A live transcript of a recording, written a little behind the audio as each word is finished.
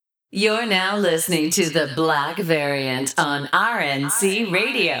You're now listening to the Black Variant on RNC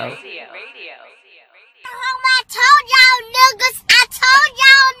Radio. I told y'all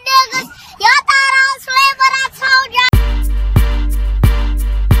niggas. Y'all thought I was playing, but I told y'all.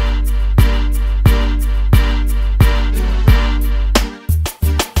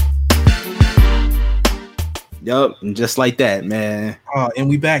 Yup, and just like that, man. And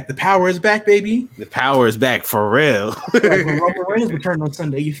we back. The power is back, baby. The power is back for real. Like when Roman Reigns returned on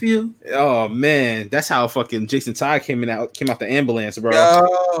Sunday, you feel? Oh man, that's how fucking Jason Todd came out the ambulance, bro.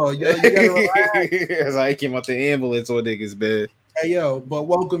 You gotta relax. That's how he came out the ambulance on niggas, man. Hey yo, but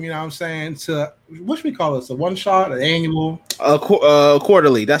welcome, you know what I'm saying, to what should we call this? A one shot, an annual?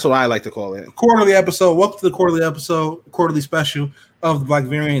 Quarterly. That's what I like to call it. Quarterly episode. Welcome to the quarterly episode, quarterly special of the Black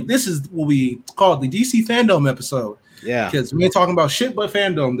Variant. This is what we call the DC fandom episode. Yeah. Because we ain't talking about shit but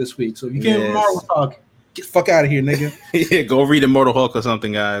fandom this week. So if you can't Marvel talk, get the fuck out of here, nigga. Yeah, go read Immortal Hulk or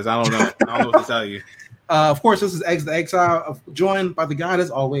something, guys. I don't know. I don't know what to tell you. Of course, this is Eggs the Exile, joined by the God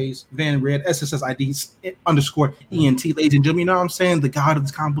as always, Van Red, SSSID _ ENT, ladies and gentlemen. You know what I'm saying? The God of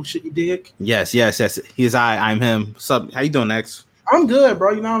this comic book shit, you dig? Yes. He's I'm him. What's up? How you doing, X? I'm good,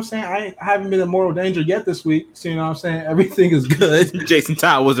 bro. You know what I'm saying? I haven't been in mortal danger yet this week. So, you know what I'm saying? Everything is good. Jason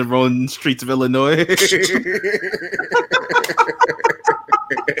Todd wasn't rolling the streets of Illinois.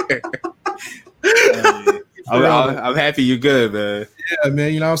 I'm happy you're good, man. Yeah,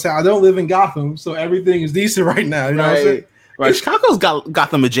 man. You know what I'm saying? I don't live in Gotham, so everything is decent right now. You know what I'm saying? Right. Chicago's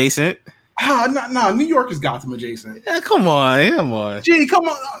Gotham adjacent. No, New York is Gotham adjacent. Yeah, come on. Gee, come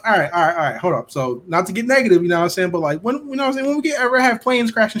on. All right. Hold up. So, not to get negative, you know what I'm saying, but like when you know what I'm saying, when we ever have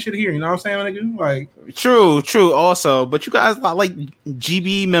planes crashing shit here, you know what I'm saying? Like true. Also, but you guys like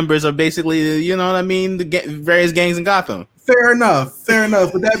GB members are basically, you know what I mean, the various gangs in Gotham. Fair enough.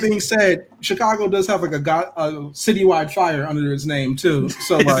 But that being said, Chicago does have like a citywide fire under its name too.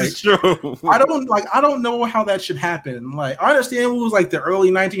 So like, it's true. I don't know how that should happen. Like, I understand it was like the early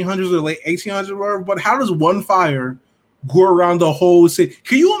 1900s or late 1800s or whatever, but how does one fire go around the whole city?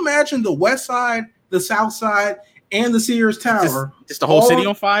 Can you imagine the West Side, the South Side, and the Sears Tower? Just the whole city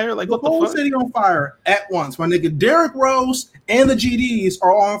on fire? Like what the whole city on fire at once. My nigga, Derrick Rose and the GDs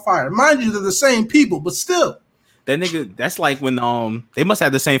are on fire. Mind you, they're the same people, but still. That nigga, that's like when they must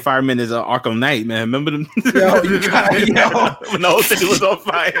have the same firemen as Arkham Knight, man. Remember them? When the whole city was on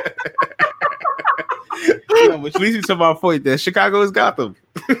fire. Which leads me to my point that Chicago is Gotham.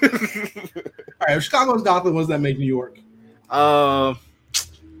 All right, if Chicago is Gotham, what does that make New York?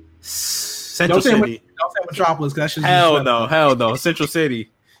 Central City. Don't say Metropolis, because that's just hell no. Central City.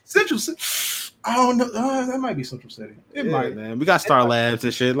 Oh no, that might be Central City. It might, man. We got Star Labs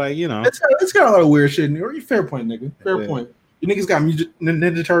and shit, like, you know. It's got a lot of weird shit in New York. Fair point, nigga. Fair point. You niggas got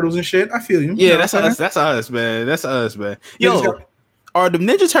Ninja Turtles and shit. I feel you. Yeah, that's us. That's us, man. Yo, are the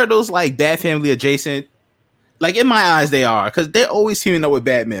Ninja Turtles like Bat Family adjacent? Like, in my eyes, they are, because they're always teaming up with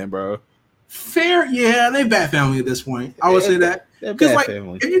Batman, bro. Fair, yeah, they Bat Family at this point. I would say that. Because like,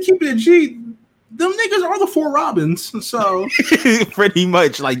 family. if you keep it a G, them niggas are the four Robins, so pretty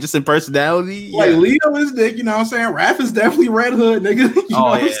much, like, just in personality. Like, Leo is Dick, you know what I'm saying? Raph is definitely Red Hood, nigga. You know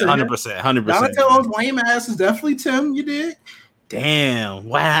what I'm saying? 100%. Donatello's lame ass is definitely Tim, you dig? Damn,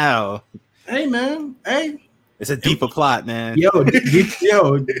 wow. Hey, man, hey. It's a deeper plot, man.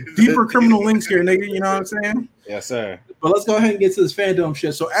 Deeper criminal links here, nigga, you know what I'm saying? Yes, sir. But let's go ahead and get to this fandom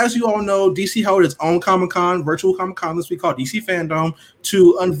shit. So as you all know, DC held its own Comic-Con, virtual Comic-Con this week called DC Fandom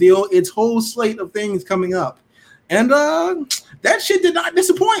to unveil its whole slate of things coming up. And that shit did not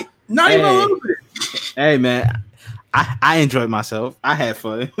disappoint. Not even a little bit. Hey, man. I enjoyed myself. I had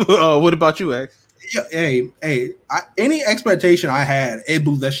fun. What about you, X? Yeah, any expectation I had, it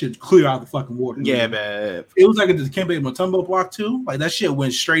blew that shit clear out of the fucking water. Yeah, man. It was like a Dikembe Mutombo block too. Like that shit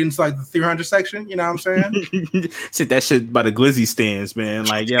went straight into like the 300 section. You know what I'm saying? Said that shit by the Glizzy stands, man.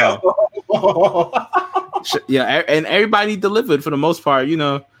 Like, yo, yeah, and everybody delivered for the most part. You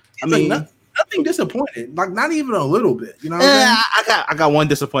know, I mean, nothing disappointed. Like not even a little bit. You know what I'm saying? I got one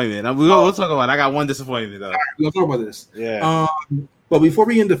disappointment. We'll talk about it. I got one disappointment though. All right, we'll talk about this. Yeah. But before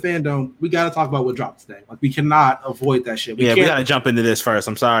we get into fandom, we got to talk about what dropped today. Like, we cannot avoid that shit. We got to jump into this first.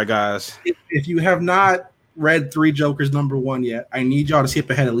 I'm sorry, guys. If you have not read Three Jokers #1 yet, I need y'all to skip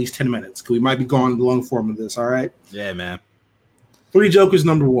ahead at least 10 minutes because we might be going the long form of this, all right? Yeah, man. Three Jokers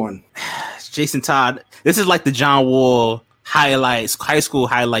 #1. Jason Todd. This is like the John Wall highlights, high school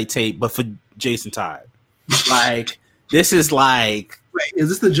highlight tape, but for Jason Todd. Like, this is like... Wait, is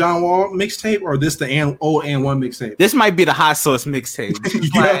this the John Wall mixtape or this the old and one mixtape? This might be the Hot Sauce mixtape.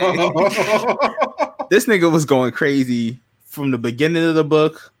 This nigga was going crazy from the beginning of the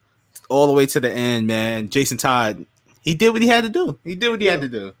book all the way to the end, man. Jason Todd He did what he had to do. He did what he had to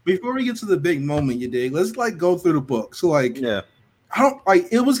do. Before we get to the big moment, you dig? Let's like go through the book. So like, yeah. I don't like.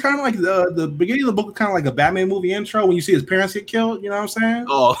 It was kind of like the beginning of the book was kind of like a Batman movie intro when you see his parents get killed. You know what I'm saying?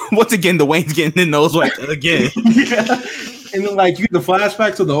 Oh, once again, the Wayne's getting in those like again. Yeah. And then like you get the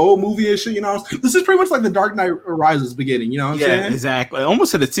flashbacks of the old movie and shit. You know, this is pretty much like the Dark Knight Rises beginning. You know what I'm saying? Yeah, exactly.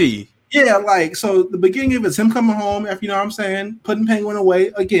 Almost to the T. Yeah, like so the beginning of it's him coming home after, you know what I'm saying, putting Penguin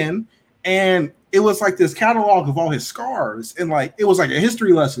away again, and it was like this catalog of all his scars, and like it was like a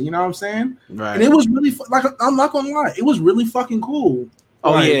history lesson, you know what I'm saying? Right. And it was really like, I'm not gonna lie, it was really fucking cool.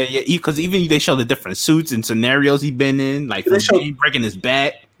 Oh like, yeah, because even they show the different suits and scenarios he's been in, like they show breaking his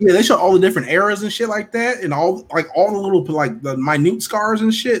back. Yeah, they show all the different eras and shit like that, and all the little like the minute scars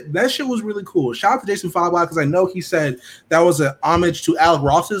and shit. That shit was really cool. Shout out to Jason Fogwild because I know he said that was an homage to Alec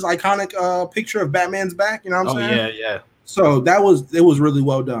Ross's iconic picture of Batman's back. You know what I'm saying? Yeah. So it was really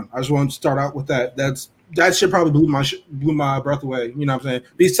well done. I just wanted to start out with that. That shit probably blew my breath away. You know what I'm saying?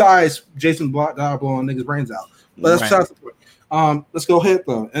 Besides Jason blowing niggas' brains out, but that's besides the point. Let's go ahead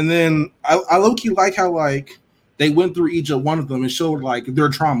though, and then I low key like how like they went through each of one of them and showed like their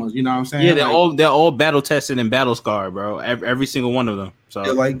traumas. You know what I'm saying? Yeah, like, they're all battle tested and battle scarred, bro. Every single one of them. So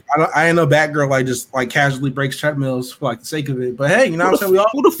yeah, like I ain't no Batgirl like just like casually breaks treadmills for like the sake of it. But hey, you know what I'm saying?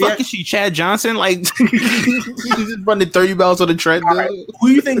 Who the fuck is she? Chad Johnson? Like just running 30 miles on the treadmill. Right. Who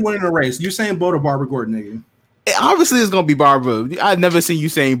do you think winning the race? Usain Bolt or Barbara Gordon, nigga? Obviously, it's gonna be Barbara. I've never seen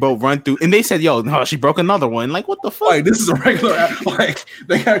Usain Bolt run through, and they said, "Yo, no, she broke another one." Like, what the fuck? Like, this is a regular. Like,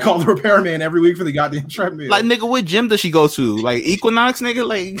 they gotta call the repairman every week for the goddamn treadmill. Like, nigga, what gym does she go to? Like Equinox, nigga.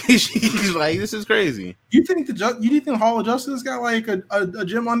 Like, she's like, this is crazy. You think Hall of Justice got like a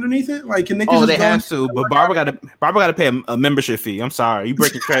gym underneath it? Like, can niggas? Oh, they have to, but Barbara gotta pay a membership fee. I'm sorry, you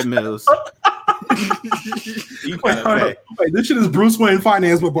breaking treadmills. Wait, this shit is Bruce Wayne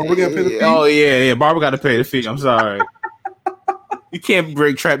finance, but Barbara gotta pay the fee. Oh yeah, Barbara gotta pay the fee. I'm sorry. You can't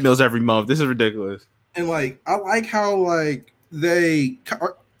break treadmills every month. This is ridiculous. And like, I like how like they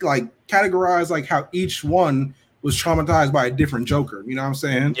like categorize like how each one was traumatized by a different Joker. You know what I'm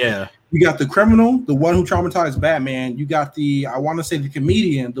saying? Yeah. You got the criminal, the one who traumatized Batman. You got I want to say the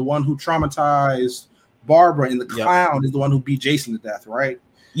comedian, the one who traumatized Barbara, and the clown is the one who beat Jason to death, right?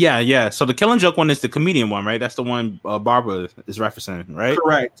 Yeah. So the Killing Joke one is the comedian one, right? That's the one Barbara is referencing, right?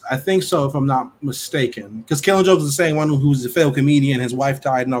 Correct. I think so, if I'm not mistaken. Because Killing Joke is the same one who's a failed comedian. His wife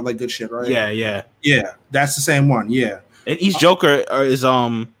died and all that good shit, right? Yeah. That's the same one. Yeah. And each Joker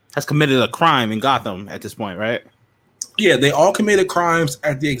has committed a crime in Gotham at this point, right? Yeah, they all committed crimes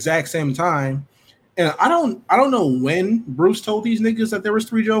at the exact same time. And I don't know when Bruce told these niggas that there was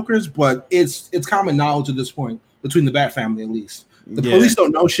 3 Jokers, but it's common knowledge at this point between the Bat family, at least. The police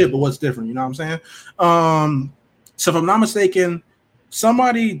don't know shit, but what's different? You know what I'm saying? So if I'm not mistaken,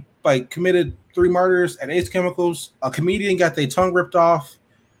 somebody like committed 3 murders at Ace Chemicals. A comedian got their tongue ripped off,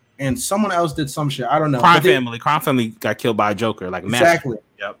 and someone else did some shit. I don't know. Crime Family got killed by a Joker. Like exactly.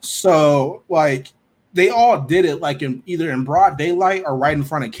 Yep. So like they all did it like either in broad daylight or right in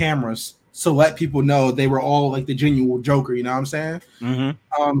front of cameras. So let people know they were all like the genuine Joker. You know what I'm saying?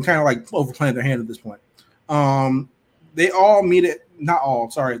 Mm-hmm. Kind of like overplaying their hand at this point. They all meet it. Not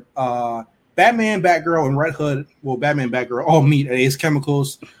all. Sorry. Batman, Batgirl, and Red Hood. Well, Batman, Batgirl all meet at Ace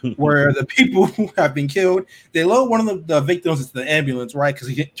Chemicals, where the people who have been killed. They load one of the victims into the ambulance, right? Because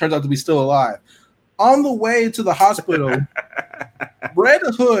he turns out to be still alive. On the way to the hospital, Red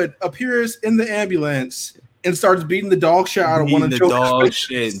Hood appears in the ambulance and starts beating the dog shit out of one of the dog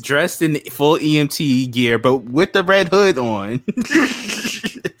shit, dressed in full EMT gear, but with the Red Hood on.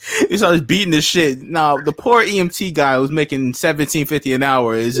 He starts beating the shit. Now the poor EMT guy who's making $17.50 an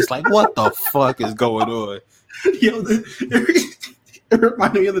hour is just like, what the fuck is going on? Yo, it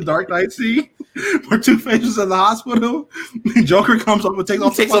reminded me of the Dark Knight scene where Two-Face is in the hospital. Joker comes up and takes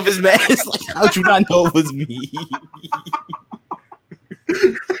off his mask. Like, how'd you not know it was me?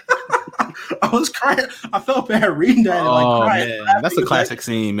 I was crying. I felt bad reading that. Oh, crying. Man. That's a classic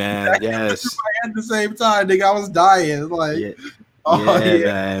scene, man. Yes. At the same time, nigga, I was dying. Like,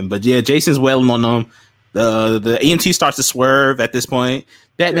 man. But yeah, Jason's wailing on them. The EMT starts to swerve at this point.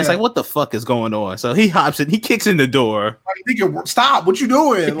 Batman's like, what the fuck is going on? So he hops in, he kicks in the door. Like, nigga, stop! What you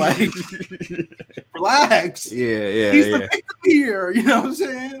doing? Like, relax. Yeah. He's the victim here. You know what I'm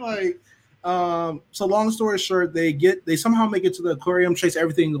saying? Like, so long story short, they somehow make it to the aquarium, chase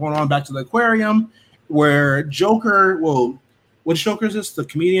everything going on back to the aquarium, where Joker. Well, what Joker is this? The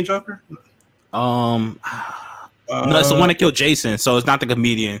comedian Joker? No, it's the one that killed Jason. So it's not the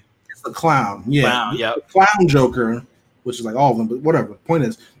comedian. It's the clown. Yeah, clown, the clown Joker, which is like all of them, but whatever. Point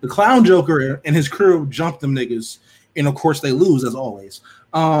is, the clown Joker and his crew jump them niggas, and of course they lose as always.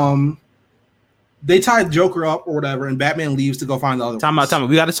 they tie Joker up or whatever, and Batman leaves to go find the other. Time out.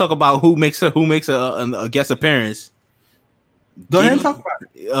 We got to talk about who makes a guest appearance. Go ahead and talk about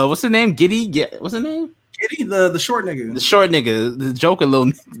it. What's the name? Giddy? Yeah, what's the name? Giddy, the short nigga. The short nigga, the Joker little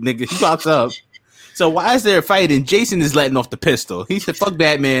nigga. He pops up. So why is there a fight? And Jason is letting off the pistol. He said, "Fuck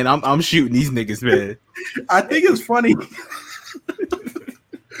Batman. I'm shooting these niggas, man." I think it's funny.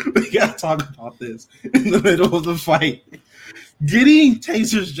 We gotta talk about this in the middle of the fight. Giddy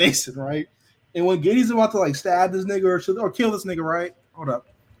tasers Jason, right? And when Giddy's about to like stab this nigga or kill this nigga, right? Hold up.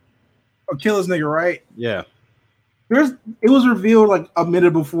 Or kill this nigga, right? Yeah. It was revealed like a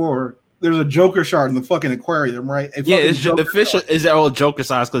minute before. There's a Joker shard in the fucking aquarium, right? It's official. Is that all Joker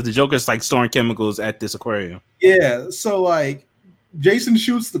size? Because the Joker's like storing chemicals at this aquarium. Yeah. So like, Jason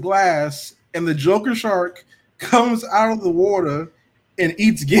shoots the glass, and the Joker shark comes out of the water and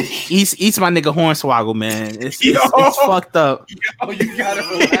eats Giddy. Eats my nigga Hornswoggle, man. It's fucked up. Yo, you gotta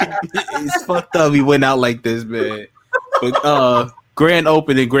relax. It's fucked up. He went out like this, man. But grand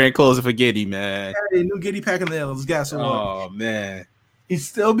opening, grand closing for Giddy, man. Hey, new Giddy pack in the Let's gas him up. Oh man. He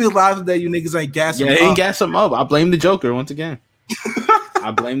still be alive today. You niggas ain't gassing him up. Yeah, ain't gas him up. I blame the Joker once again.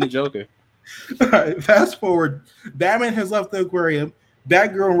 I blame the Joker. All right, fast forward. Batman has left the aquarium.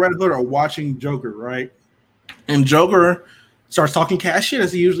 Batgirl and Red Hood are watching Joker, right? And Joker starts talking cat shit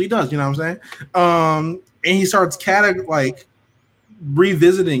as he usually does. You know what I'm saying? And he starts like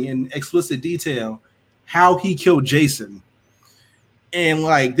revisiting in explicit detail how he killed Jason. And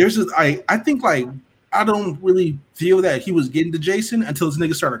like, there's this, I think like, I don't really feel that he was getting to Jason until this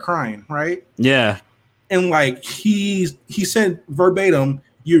nigga started crying, right? Yeah. And like he said verbatim,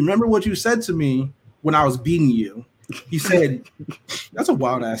 "You remember what you said to me when I was beating you?" He said, "That's a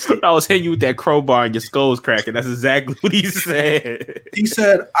wild ass statement." I was hitting you with that crowbar and your skull was cracking. That's exactly what he said. He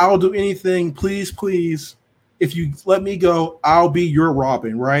said, "I'll do anything, please, please. If you let me go, I'll be your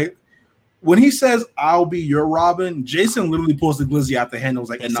Robin," right? When he says, "I'll be your Robin," Jason literally pulls the glizzy out the handle. Was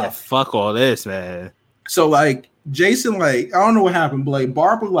like, "Enough. Said, fuck all this, man." So like Jason, like, I don't know what happened, but like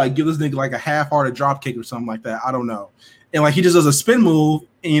Barbara like give this nigga like a half-hearted drop kick or something like that. I don't know. And like he just does a spin move,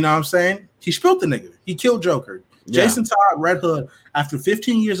 and you know what I'm saying? He spilt the nigga. He killed Joker. Yeah. Jason Todd, Red Hood, after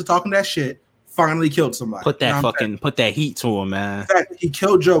 15 years of talking that shit, finally killed somebody. Put that heat to him, man. In fact, he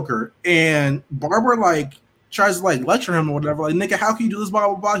killed Joker. And Barbara like tries to like lecture him or whatever. Like, nigga, how can you do this? Blah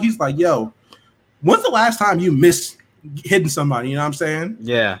blah blah. He's like, yo, when's the last time you missed hitting somebody? You know what I'm saying?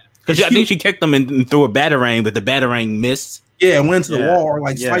 Yeah. Because I think she kicked him and threw a batarang, but the batarang missed. Yeah, and went to the wall or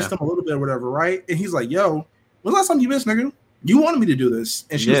like sliced him a little bit or whatever, right? And he's like, yo, when's the last time you missed, nigga? You wanted me to do this.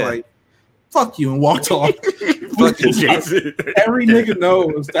 And she was like, fuck you, and walked off. Jason. Every nigga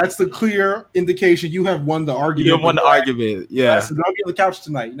knows that's the clear indication you have won the argument. You have won the argument, yeah. So don't be on the couch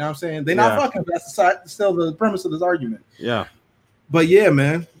tonight, you know what I'm saying? They're not fucking, but that's still the premise of this argument. Yeah. But yeah,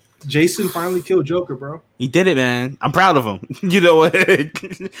 man. Jason finally killed Joker, bro. He did it, man. I'm proud of him. You know what?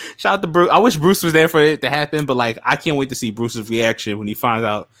 Shout out to Bruce. I wish Bruce was there for it to happen, but like, I can't wait to see Bruce's reaction when he finds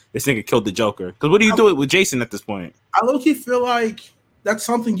out this nigga killed the Joker. Because what do you do with Jason at this point? I low-key feel like that's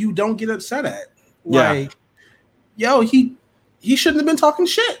something you don't get upset at. Like, yo, he shouldn't have been talking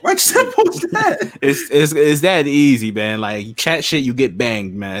shit. Like, simple as that. It's that easy, man. Like, chat shit, you get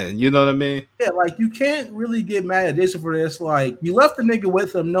banged, man. You know what I mean? Yeah, like, you can't really get mad at Jason for this. Like, you left the nigga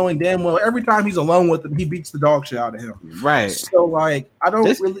with him knowing damn well every time he's alone with him, he beats the dog shit out of him. Right. So, like, I don't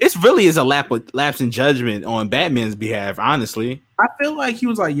really... This really is a lapse in judgment on Batman's behalf, honestly. I feel like he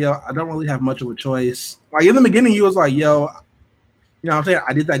was like, yo, I don't really have much of a choice. Like, in the beginning, he was like, yo... You know what I'm saying?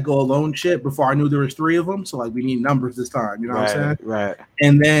 I did that go alone shit before I knew there was 3 of them. So, like, we need numbers this time. You know what I'm saying? Right.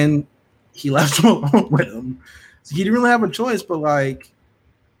 And then he left him alone with him. So he didn't really have a choice. But, like,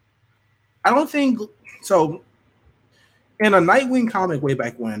 I don't think... So, in a Nightwing comic way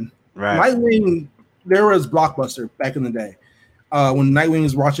back when, Nightwing, there was Blockbuster back in the day. When Nightwing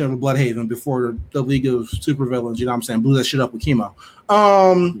was watching over Bloodhaven before the League of Supervillains, you know what I'm saying? Blew that shit up with chemo.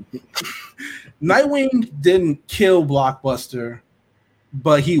 Nightwing didn't kill Blockbuster,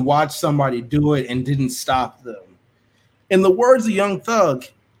 but he watched somebody do it and didn't stop them. In the words of Young Thug,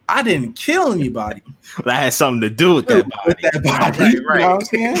 I didn't kill anybody. That had something to do with that body. Right. You know what I'm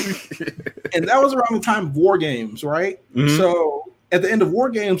saying? And that was around the time of War Games, right? Mm-hmm. So at the end of War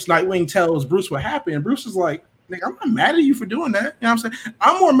Games, Nightwing tells Bruce what happened. And Bruce is like, nigga, I'm not mad at you for doing that. You know what I'm saying?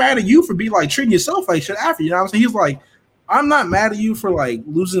 I'm more mad at you for being like treating yourself like shit after. You know what I'm saying? He's like, I'm not mad at you for like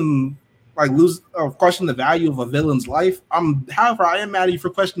losing or question the value of a villain's life. However, I am mad at you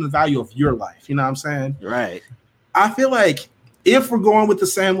for questioning the value of your life. You know what I'm saying? Right. I feel like if we're going with the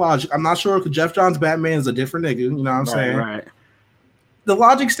same logic, I'm not sure because Jeff Johns' Batman is a different nigga. You know what I'm saying? Right. The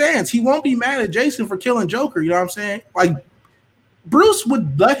logic stands. He won't be mad at Jason for killing Joker. You know what I'm saying? Like, Bruce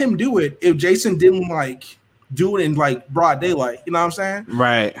would let him do it if Jason didn't like do it in like broad daylight. You know what I'm saying?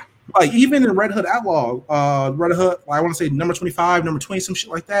 Right. Like even in Red Hood Outlaw, Red Hood, I want to say number 25, number 20, some shit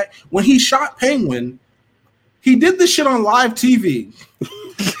like that. When he shot Penguin, he did this shit on live TV.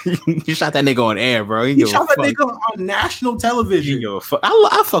 He shot that nigga on air, bro. He shot that nigga on national television.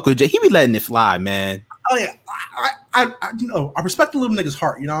 I fuck with Jay. He be letting it fly, man. Oh yeah, I respect the little nigga's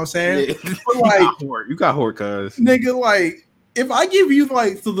heart. You know what I'm saying? Yeah. But like, you got hort, cuz nigga, like if I give you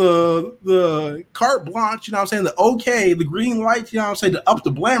like the carte blanche, you know what I'm saying, the okay, the green light, you know what I'm saying, the up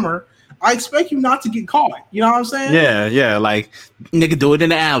the blammer, I expect you not to get caught. You know what I'm saying? Yeah, like nigga, do it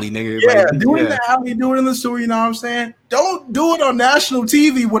in the alley, nigga. Yeah, like, do it in the alley, do it in the sewer. You know what I'm saying? Don't do it on national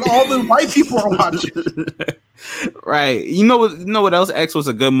TV when all the white people are watching. Right. You know what else? X was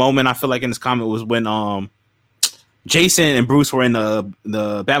a good moment. I feel like in this comic was when Jason and Bruce were in the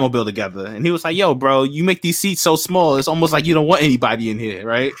Batmobile together, and he was like, "Yo, bro, you make these seats so small. It's almost like you don't want anybody in here,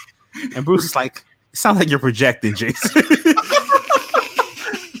 right?" And Bruce is like, "It sounds like you're projecting, Jason."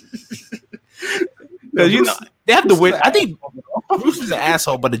 Because you know they have to win. I think Bruce is an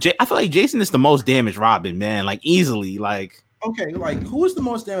asshole, but I feel like Jason is the most damaged Robin, man. Like easily, like. Okay, like who is the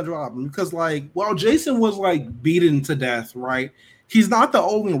most damaged Robin? Because like, while Jason was like beaten to death, right? He's not the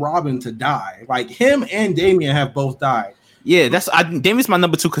only Robin to die. Like him and Damian have both died. Yeah, Damian's my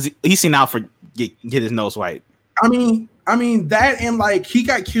number 2 because he's seen out for get his nose white. I mean that, and like he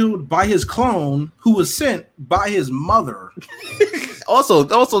got killed by his clone who was sent by his mother.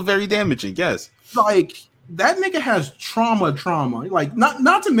 also very damaging. Yes, like that nigga has trauma. Like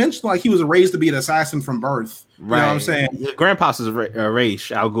not to mention like he was raised to be an assassin from birth. Right. You know what I'm saying? Your grandpa's is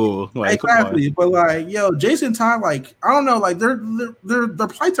Raish Al Ghul. Like, exactly. But like, yo, Jason Todd, like, I don't know, like their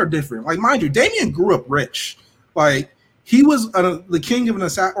plights are different. Like, mind you, Damian grew up rich. Like, he was the king of an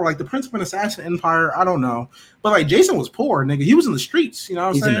assassin, or like the prince of an assassin empire. I don't know. But like Jason was poor, nigga. He was in the streets. You know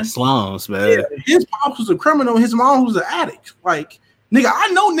what I'm saying? He's in the slums, man. Yeah, his pops was a criminal. His mom was an addict. Like, nigga, I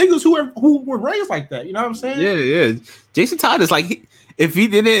know niggas who were raised like that. You know what I'm saying? Yeah. Jason Todd is like, if he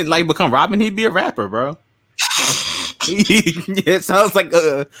didn't like become Robin, he'd be a rapper, bro. It sounds like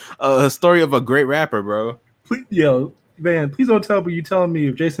a story of a great rapper, bro. Yo, man, please don't tell me you telling me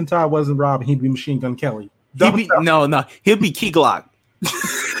if Jason Todd wasn't Robin, he'd be Machine Gun Kelly. No, he'll be Key Glock.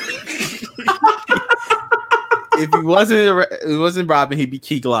 If he wasn't Robin, he'd be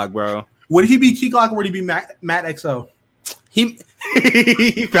Key Glock, bro. Would he be Key Glock or would he be Matt XO? He'd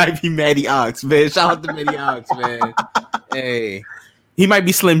probably be Matty Ox, man. Shout out to Matty Ox, man. Hey. He might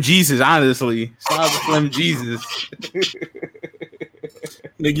be Slim Jesus, honestly. Shout out to Slim Jesus.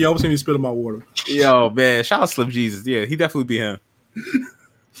 Nigga, you always see me spit in my water. Yo, man. Shout out to Slim Jesus. Yeah, he definitely be him.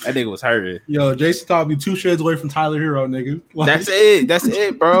 That nigga was hurting. Yo, Jason Todd be 2 shades away from Tyler Hero, nigga. Like, That's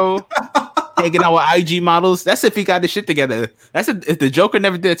it, bro. Hanging out with IG models. That's if he got his shit together. If the Joker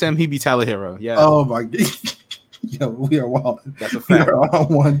never did to him, he'd be Tyler Hero. Yeah. Oh my god. Yo, we are wild. That's a fact. We are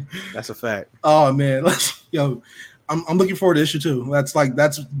on one. That's a fact. Oh man. Yo. I'm looking forward to issue 2.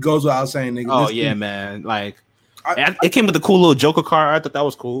 That's goes without saying, nigga. Oh yeah, man. Like it came with a cool little Joker card. I thought that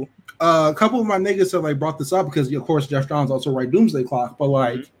was cool. A couple of my niggas have like brought this up because of course Jeff Johns also write Doomsday Clock. But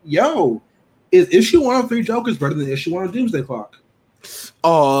like, yo, is issue 1 of 3 Jokers better than issue 1 of Doomsday Clock?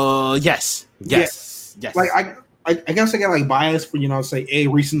 Oh yes. Like I guess I got like bias for, you know, say A,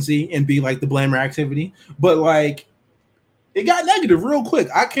 recency, and B, like the Blamer activity. But like, it got negative real quick.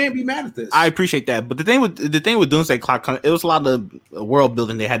 I can't be mad at this. I appreciate that, but the thing with Doomsday Clock, it was a lot of world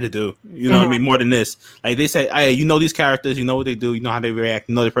building they had to do. You know what I mean? More than this, like they said, "Hey, you know these characters, you know what they do, you know how they react,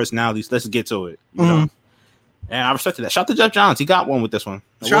 you know their personalities. Let's get to it." You know? And I respected that. Shout out to Jeff Johns. He got one with this one.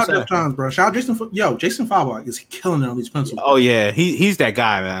 Shout out to Jeff Johns, bro. Shout out Jason. Jason Fabok is killing it on these pencils. Oh yeah, he's that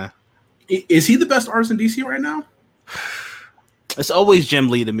guy, man. Is he the best artist in DC right now? It's always Jim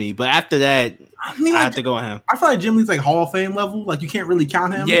Lee to me, but after that, I have to go with him. I feel like Jim Lee's like Hall of Fame level. Like you can't really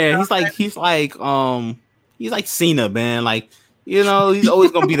count him. Yeah, he's like Cena, man. Like, you know, he's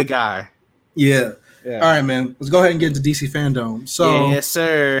always gonna be the guy. Yeah. All right, man. Let's go ahead and get into DC Fandom. So, yes,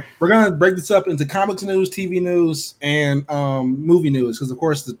 sir. We're gonna break this up into comics news, TV news, and movie news because, of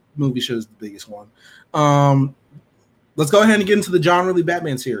course, the movie show is the biggest one. Let's go ahead and get into the John Ridley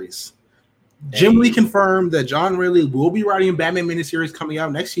Batman series. Jim Lee confirmed that John Ridley will be writing a Batman miniseries coming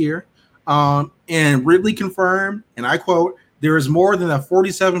out next year. And Ridley confirmed, and I quote, "There is more than a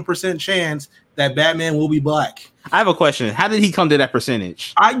 47% chance that Batman will be black." I have a question. How did he come to that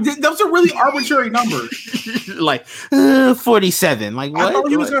percentage? That's a really arbitrary number. Like 47. Like what? I thought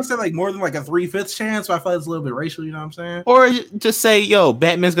he was gonna say like more than like a 3/5 chance, so I thought it's a little bit racial. You know what I'm saying? Or just say, "Yo,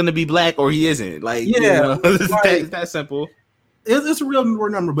 Batman's gonna be black," or he isn't. Like, yeah, you know, it's that simple. It's a real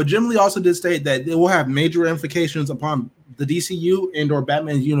number, but Jim Lee also did state that it will have major ramifications upon the DCU and or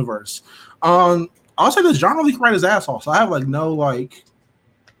Batman's universe. I'll say this: John Lee can write his ass off, so I have like no like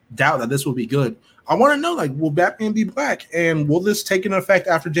doubt that this will be good. I want to know, like, will Batman be black, and will this take an effect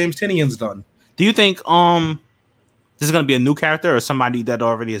after James Tynion's done? Do you think this is going to be a new character or somebody that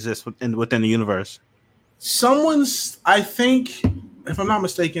already exists within the universe? I think, if I'm not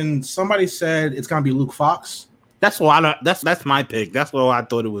mistaken, somebody said it's going to be Luke Fox. That's my pick. That's what I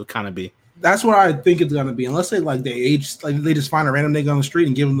thought it would kind of be. That's what I think it's going to be, unless they they just find a random nigga on the street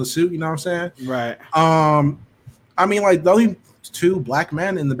and give him the suit. You know what I'm saying? Right. I mean, like, the only two black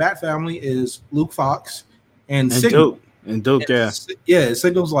men in the Bat family is Luke Fox and Signal. Duke, yeah.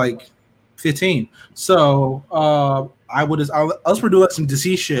 Signal's like 15. So I'll do like some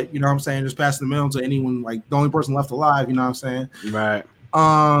deceased shit, you know what I'm saying? Just passing the mail to anyone, like the only person left alive, you know what I'm saying? Right.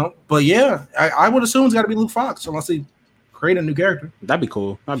 But yeah, I would assume it's got to be Luke Fox unless they create a new character. That'd be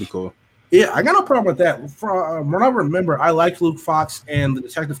cool. Yeah, I got no problem with that. When I remember, I liked Luke Fox and the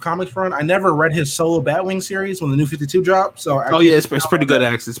Detective Comics run. I never read his solo Batwing series when the New 52 dropped. So it's pretty good,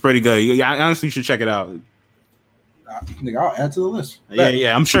 X. It's pretty good. Yeah, I honestly should check it out. I'll add to the list.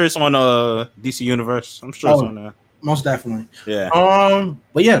 Yeah. I'm sure it's on DC Universe. I'm sure it's on there. Most definitely. Yeah.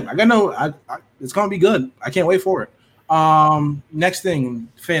 But yeah, it's gonna be good. I can't wait for it. Next thing,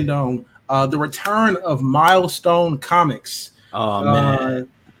 fandom, the return of Milestone Comics. Oh man.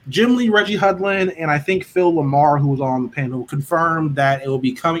 Jim Lee, Reggie Hudlin, and I think Phil Lamar, who was on the panel, confirmed that it will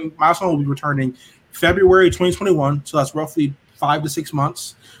be coming. Milestone will be returning February 2021, so that's roughly 5 to 6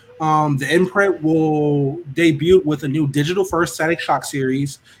 months. The imprint will debut with a new digital-first Static Shock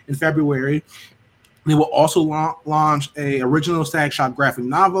series in February. They will also launch a original Static Shock graphic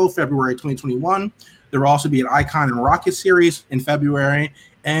novel February 2021. There will also be an Icon and Rocket series in February,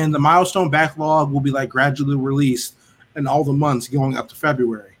 and the Milestone backlog will be like gradually released in all the months going up to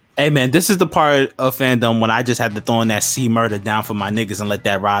February. Hey man, this is the part of fandom when I just had to throw in that C murder down for my niggas and let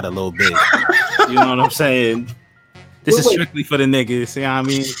that ride a little bit. You know what I'm saying? This is strictly for the niggas. You know what I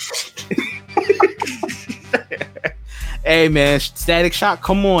mean? Hey man, Static Shock,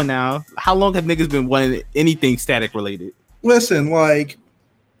 come on now. How long have niggas been wanting anything static related? Listen, like,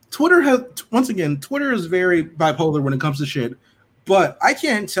 Twitter is very bipolar when it comes to shit. But I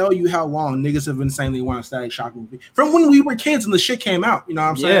can't tell you how long niggas have been saying they want a Static Shock movie. From when we were kids and the shit came out, you know what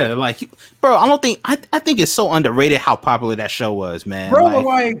I'm saying? Yeah, like, bro, I think it's so underrated how popular that show was, man. Bro,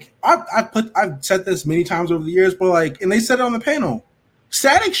 like I've said this many times over the years, but like, and they said it on the panel,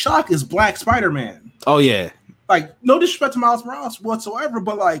 Static Shock is Black Spider-Man. Oh yeah. Like, no disrespect to Miles Morales whatsoever,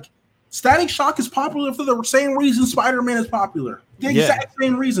 but like, Static Shock is popular for the same reason Spider-Man is popular. The exact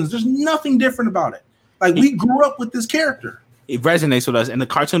same reasons. There's nothing different about it. Like, we grew up with this character. It resonates with us, and the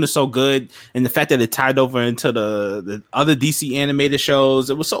cartoon is so good, and the fact that it tied over into the other DC animated shows,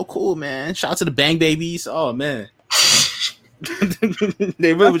 it was so cool, man. Shout out to the Bang Babies. Oh man.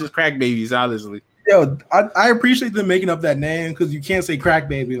 They really were just crack babies, honestly. Yo, I appreciate them making up that name because you can't say crack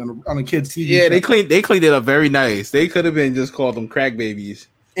baby on a kid's TV. Yeah, show. they cleaned it up very nice. They could have been just called them crack babies.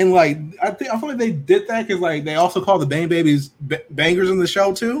 And like, I feel like they did that because like they also call the Bang Babies bangers in the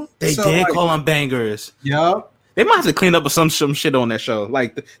show too. They did call them bangers. Yup. They might have to clean up some shit on that show,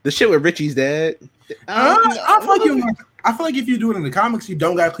 like the shit with Richie's dad. I feel like if you do it in the comics, you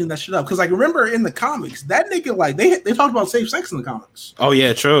don't gotta clean that shit up. Because like, remember in the comics, that nigga, like, they talked about safe sex in the comics. Oh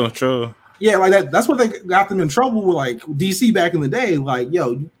yeah, true. Yeah, like that's what they got them in trouble with, like DC back in the day. Like,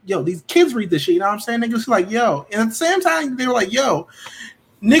 yo, these kids read this shit. You know what I'm saying? Niggas like, yo, and at the same time, they were like, yo,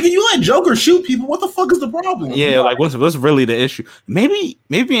 nigga, you let Joker shoot people. What the fuck is the problem? Yeah, like what's really the issue? Maybe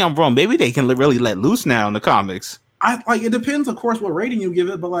I'm wrong. Maybe they can really let loose now in the comics. It depends, of course, what rating you give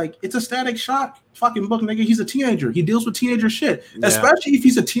it, but like, it's a Static Shock fucking book, nigga. He's a teenager. He deals with teenager shit, especially if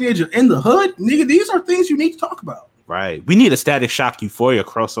he's a teenager in the hood, nigga. These are things you need to talk about. Right. We need a Static Shock Euphoria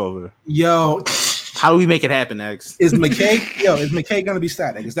crossover. Yo, how do we make it happen, X? Is McKay gonna be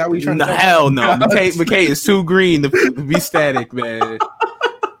static? Is that what you're trying to say? Hell no. McKay is too green to be static, man.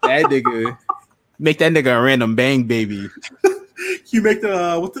 That nigga, make that nigga a random bang baby. You make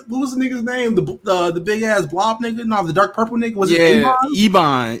what was the nigga's name? The big ass blob nigga? No, the dark purple nigga. Was it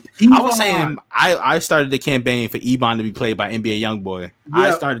Ebon? I was saying I started the campaign for Ebon to be played by NBA YoungBoy. Yeah.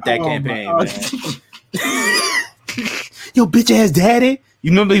 I started that campaign, man. Yo, bitch ass daddy.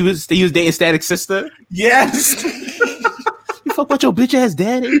 You remember he was dating Static sister? Yes. You fuck with your bitch ass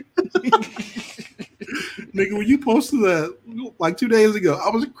daddy. Nigga, when you posted that like 2 days ago, I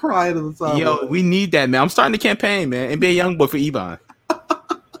was crying at the time. Yo, we need that, man. I'm starting the campaign, man. NBA YoungBoy for Ebon.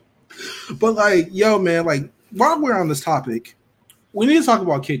 But like, yo, man, like, while we're on this topic, we need to talk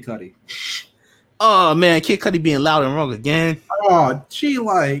about Kid Cudi. Oh man, Kid Cudi being loud and wrong again. Oh, she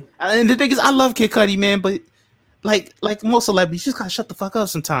like, And the thing is, I love Kid Cudi, man, but like most celebrities, you just gotta shut the fuck up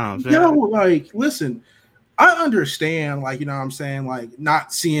sometimes, man. like, listen, I understand, like, you know what I'm saying, like,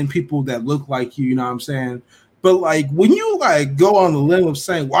 not seeing people that look like you know what I'm saying? But, like, when you, like, go on the limb of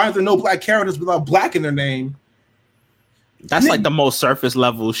saying, why are there no black characters without black in their name? That's like the most surface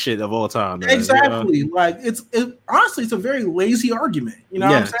level shit of all time. Man, exactly. You know? Like, honestly, it's a very lazy argument. You know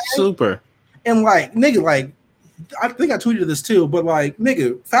what I'm saying? Super. And, like, nigga, like, I think I tweeted this too, but, like,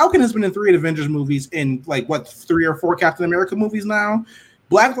 nigga, Falcon has been in 3 Avengers movies and, like, what, 3 or 4 Captain America movies now?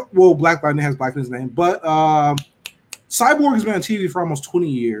 Black Lightning has black in his name, but Cyborg has been on TV for almost 20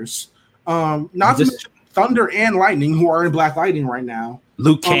 years. Not to mention Thunder and Lightning, who are in Black Lightning right now.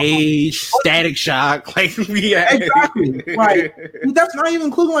 Luke Cage, Static Shock, like exactly. Like that's not even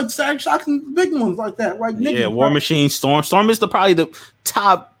including like Static Shock and the big ones like that. Like War Machine, Storm. Storm is probably the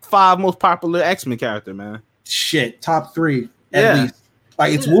top 5 most popular X-Men character, man. Shit, top 3 at least.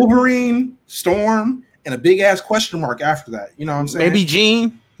 Like it's Wolverine, Storm, and a big ass question mark after that. You know what I'm saying? Maybe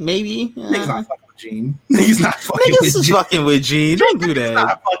Jean. Maybe. Nigga's not fucking with Jean. Nigga's not fucking with Jean. Don't do that.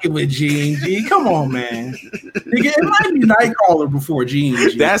 Not fucking with Jean. G. Come on, man. Nigga, it might be Nightcrawler before Jean.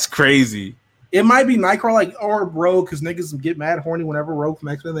 G. That's crazy. It might be Nightcrawler, like, or Rogue, because niggas get mad horny whenever Rogue from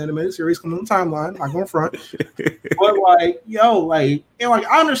X-Men the animated series comes on the timeline. Not going front. But like, yo, like, and like,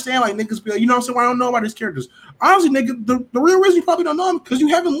 I understand, like, niggas be like, you know what I'm saying? Well, I don't know about these characters. Honestly, nigga, the real reason you probably don't know them because you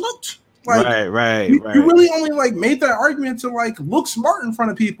haven't looked. Like, right. You really only like made that argument to like look smart in front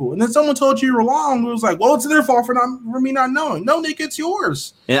of people, and then someone told you were wrong. It was like, well, it's their fault for me not knowing. No, Nick, it's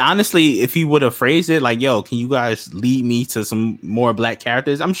yours. And honestly, if he would have phrased it like, "Yo, can you guys lead me to some more black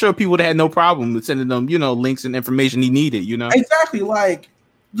characters?" I'm sure people would have had no problem with sending them, you know, links and information he needed. You know, exactly. Like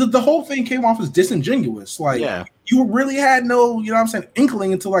the whole thing came off as disingenuous. Like, you really had no, you know what I'm saying,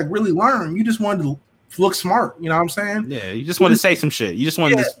 inkling to like really learn. You just wanted to look smart. You know what I'm saying? Yeah, you just wanted to say some shit. You just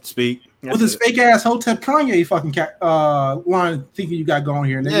wanted to speak. With his fake ass Hotep Kanye fucking line thinking you got going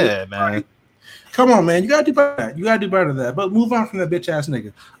here, nigga. Yeah, man. Like, come on, man. You gotta do better. You gotta do better than that. But move on from that bitch ass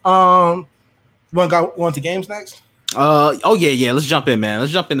nigga. Want to games next? Yeah. Let's jump in, man.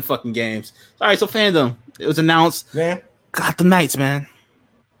 Let's jump into fucking games. All right, so fandom. It was announced. Gotham Knights, man.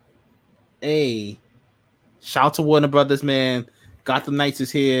 Hey, shout out to Warner Brothers, man. Gotham Knights is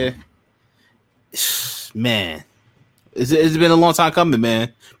here. Man. It's been a long time coming,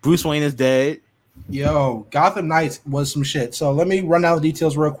 man. Bruce Wayne is dead. Yo, Gotham Knights was some shit. So let me run down the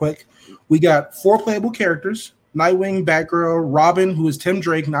details real quick. We got 4 playable characters: Nightwing, Batgirl, Robin, who is Tim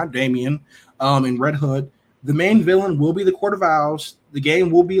Drake, not Damian, and Red Hood. The main villain will be the Court of Owls. The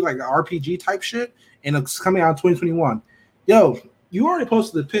game will be like an RPG type shit, and it's coming out in 2021. Yo, you already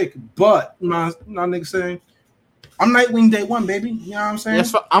posted the pic, but my nigga saying, I'm Nightwing day 1, baby. You know what I'm saying?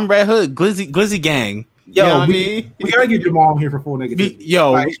 Yes, I'm Red Hood, Glizzy Gang. Yo, you know what I mean? We gotta get Jamal here for full nigga.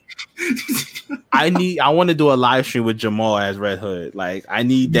 Yo, like, I want to do a live stream with Jamal as Red Hood. Like, I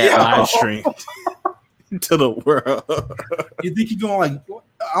need that live stream to the world. You think you're gonna like?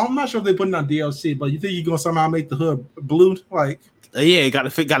 I'm not sure if they're putting on DLC, but you think you're gonna somehow make the hood blue? Like, yeah, gotta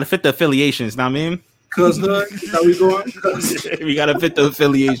fit the affiliations. Know what I mean? Cause hood, how we going? We gotta fit the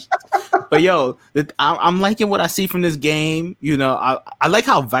affiliations. But yo, I'm liking what I see from this game. You know, I like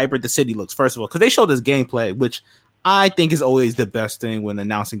how vibrant the city looks. First of all, because they showed this gameplay, which I think is always the best thing when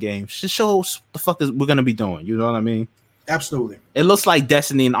announcing games. Just shows the fuck we're gonna be doing. You know what I mean? Absolutely. It looks like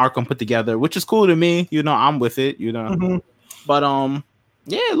Destiny and Arkham put together, which is cool to me. You know, I'm with it. You know, but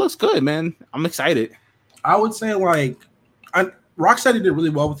yeah, it looks good, man. I'm excited. I would say like, Rocksteady did really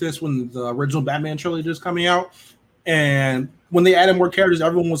well with this when the original Batman trilogy was coming out, and when they added more characters,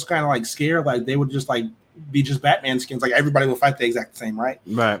 everyone was kind of like scared, like they would just like be just Batman skins, like everybody would fight the exact same, right?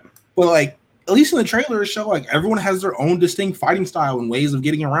 Right. But like, at least in the trailer, it showed like everyone has their own distinct fighting style and ways of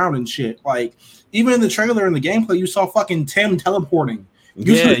getting around and shit. Like, even in the trailer and the gameplay, you saw fucking Tim teleporting.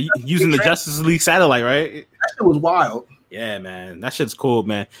 Using the Justice League satellite, right? That shit was wild. Yeah, man, that shit's cool,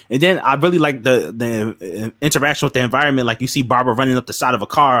 man. And then I really like the interaction with the environment. Like, you see Barbara running up the side of a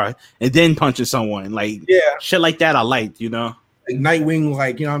car and then punching someone. Like, shit like that I liked, you know? Like Nightwing,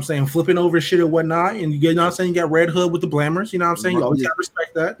 like, you know what I'm saying, flipping over shit or whatnot. And you know what I'm saying, you got Red Hood with the blammers, you know what I'm saying? You always gotta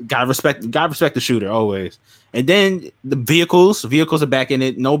respect that. Gotta respect the shooter, always. And then the vehicles are back in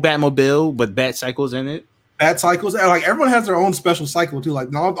it. No Batmobile, but Bat Cycle's in it. Bat Cycles, like everyone has their own special cycle too.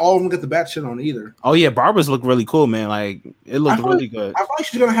 Like not all of them get the Bat shit on either. Oh yeah, Barbara's look really cool, man. Like it looked really good. I feel like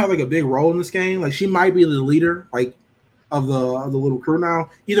she's gonna have like a big role in this game. Like she might be the leader, like of the little crew now.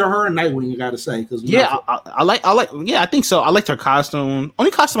 Either her or Nightwing, you gotta say. Because I like. Yeah, I think so. I liked her costume.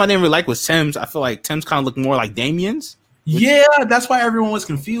 Only costume I didn't really like was Tim's. I feel like Tim's kind of looked more like Damien's. Yeah, that's why everyone was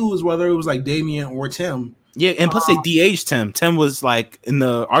confused whether it was like Damien or Tim. Yeah, and plus they de-aged Tim. Tim was like in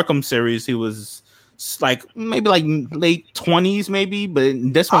the Arkham series, he was like maybe like late 20s, maybe, but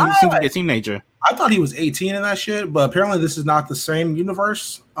in this one he seems like a teenager. I thought he was 18 in that shit, but apparently this is not the same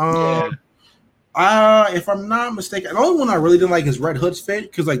universe. If I'm not mistaken, the only one I really didn't like is Red Hood's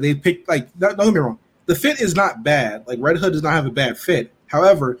fit because like they picked like don't get me wrong, the fit is not bad. Like Red Hood does not have a bad fit.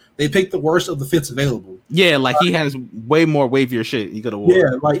 However, they picked the worst of the fits available. Yeah, like he has way more wavier shit he could have worn.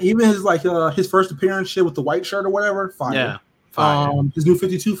 Yeah, like even his first appearance shit with the white shirt or whatever, fire. Yeah, fire. His new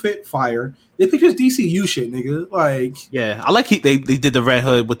 52 fit, fire. They picked his DCU shit, nigga. Like, yeah, I like they did the Red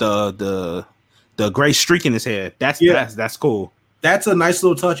Hood with the gray streak in his head. That's cool. That's a nice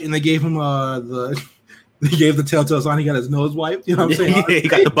little touch, and they gave him they gave the telltale sign. He got his nose wiped. You know what I'm saying? Yeah,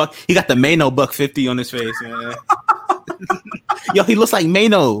 he got the Mano buck 50 on his face, man. Yo, he looks like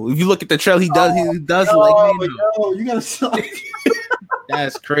Mano. If you look at the trail, he does look like Mano. Yo, you gotta stop.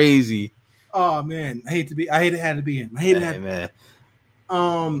 That's crazy. Oh man, I hate it had to be him. I hate it,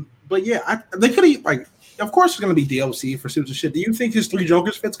 man. But yeah, they could have like. Of course, it's gonna be DLC for suits and shit. Do you think his 3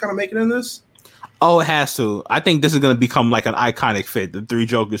 Jokers fit's gonna make it in this? Oh, it has to. I think this is gonna become like an iconic fit. The 3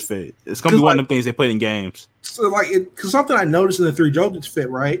 Jokers fit. It's gonna be one of the things they put in games. So like, because something I noticed in the 3 Jokers fit,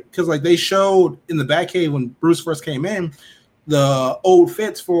 right? Because like they showed in the Batcave when Bruce first came in, the old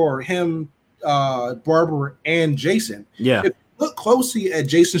fits for him, Barbara, and Jason. Yeah. If you look closely at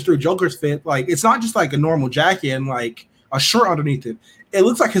Jason's 3 Jokers fit, like it's not just like a normal jacket and like a shirt underneath it. It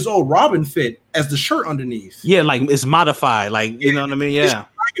looks like his old Robin fit as the shirt underneath. Yeah, like it's modified. Like you know what I mean? Yeah. It's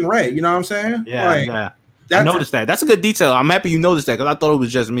black and red. You know what I'm saying? Yeah. Like, yeah. I noticed that. That's a good detail. I'm happy you noticed that because I thought it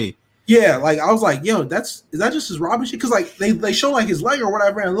was just me. Yeah, like I was like, yo, is that just his Robin shit? Because like they show like his leg or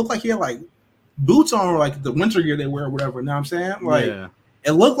whatever, and it looked like he had like boots on or like the winter gear they wear or whatever. You know what I'm saying? Like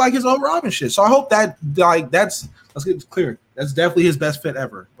it looked like his old Robin shit. So I hope that like let's get it clear. That's definitely his best fit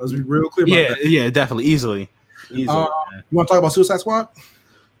ever. Let's be real clear about that. Yeah, definitely. Easily. You want to talk about Suicide Squad?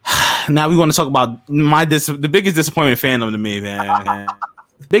 Now we want to talk about the biggest disappointment fandom to me, man.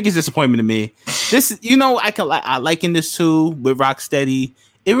 Biggest disappointment to me. This, I liken this too with Rocksteady.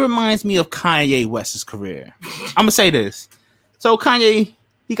 It reminds me of Kanye West's career. I'm gonna say this. So Kanye,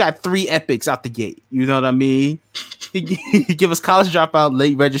 he got 3 epics out the gate. You know what I mean? He gave us College Dropout,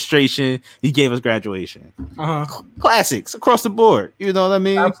 Late Registration. He gave us Graduation. Classics across the board. You know what I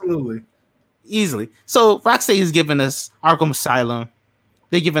mean? Absolutely. Easily. So Rocksteady has given us Arkham Asylum.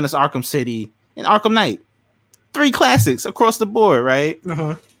 They're giving us Arkham City and Arkham Knight. 3 classics across the board, right?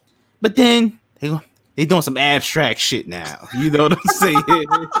 But then they doing some abstract shit now. You know what I'm saying?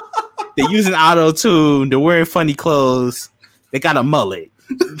 They're using auto-tune. They're wearing funny clothes. They got a mullet.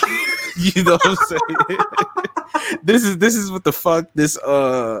 You know what I'm saying? This is what the fuck this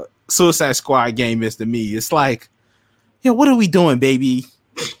Suicide Squad game is to me. It's like, yo, what are we doing, baby?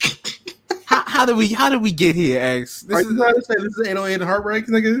 How did we get here, X? This is 808 and Heartbreak,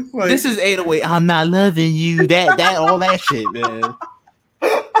 nigga. Like, this is 808. I'm not loving you. That all that shit, man.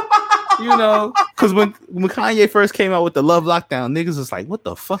 You know, because when Kanye first came out with the Love Lockdown, niggas was like, what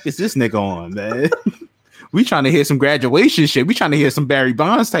the fuck is this nigga on, man? We trying to hear some Graduation shit. We trying to hear some Barry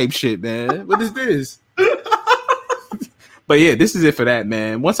Bonds type shit, man. What is this? But yeah, this is it for that,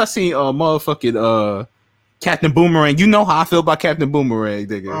 man. Once I seen motherfucking Captain Boomerang, you know how I feel about Captain Boomerang,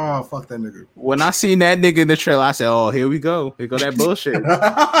 nigga. Oh, fuck that nigga. When I seen that nigga in the trailer, I said, oh, here we go. Here go that bullshit.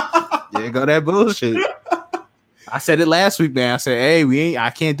 Here go that bullshit. I said it last week, man. I said, hey, I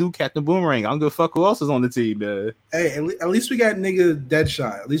can't do Captain Boomerang. I don't give a fuck who else is on the team, man. Hey, at least we got nigga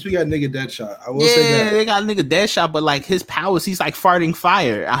Deadshot. I will say that. They got nigga Deadshot, but like his powers, he's like farting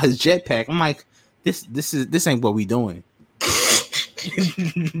fire out his jetpack. I'm like, this ain't what we doing.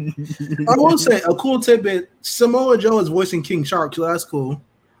 I will say a cool tidbit. Samoa Joe is voicing King Shark, so that's cool.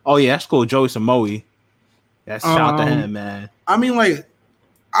 Oh yeah, that's cool. Joey Samoa. That's shout out to him, man. I mean, like,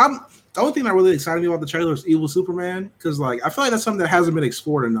 the only thing that really excited me about the trailer is Evil Superman, because like I feel like that's something that hasn't been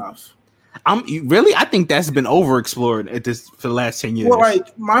explored enough. I think that's been overexplored for the last 10 years. Well,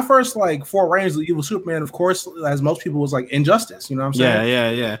 like my first like 4 ranges of Evil Superman, of course, as most people, was like Injustice. You know what I'm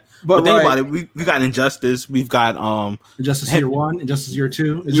saying? Yeah. But think about it. We got Injustice. We've got Injustice Year 1, Injustice Year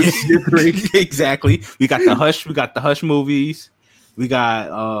 2, Injustice Year 3. Exactly. We got the Hush. We got the Hush movies. We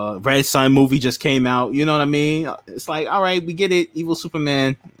got Red Sun movie just came out. You know what I mean? It's like, all right, we get it. Evil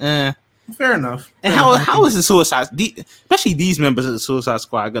Superman. Fair enough. And how is the Suicide, especially these members of the Suicide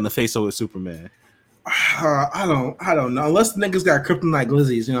Squad, going to face over Superman? I don't know. Unless the niggas got kryptonite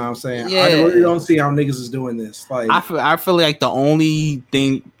glizzies, you know what I'm saying? Yeah. I really don't see how niggas is doing this. Like, I feel like the only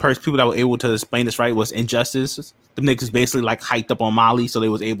thing people that were able to explain this right was Injustice. The niggas basically like hyped up on Molly, so they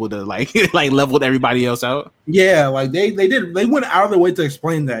was able to like like leveled everybody else out. yeah, like they went out of their way to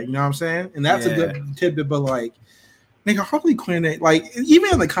explain that, you know what I'm saying? And that's a good tidbit, but like, nigga, Harley Quinn, like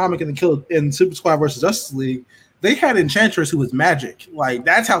even in the comic in Super Squad versus Justice League, they had Enchantress who was magic. Like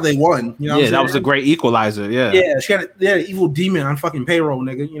that's how they won. You know what I'm that was a great equalizer. Yeah. Yeah, she had an evil demon on fucking payroll,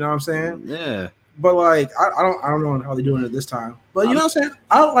 nigga. You know what I'm saying? Yeah. But like I don't know how they're doing it this time. But you know what I'm saying?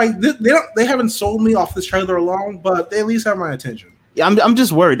 I don't like they haven't sold me off this trailer alone, but they at least have my attention. Yeah, I'm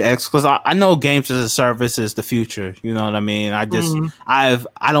just worried, X, because I know games as a service is the future. You know what I mean? I just I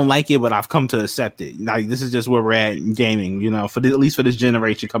don't like it, but I've come to accept it. Like this is just where we're at in gaming. You know, at least for this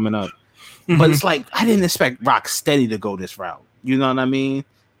generation coming up. But it's like I didn't expect Rocksteady to go this route. You know what I mean?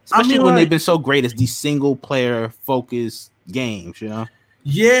 Especially when they've been so great as these single player focused games. You know?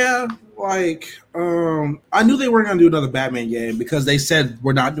 Yeah, like I knew they weren't gonna do another Batman game because they said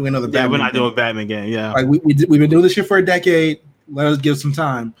we're not doing another. Yeah, we're not doing a Batman game. Yeah, like we've been doing this shit for a decade. Let us give some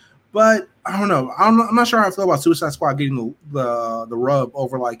time. But I don't know. I'm not sure how I feel about Suicide Squad getting the rub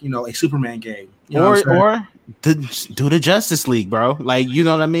over like a Superman game, or do the Justice League, bro. Like you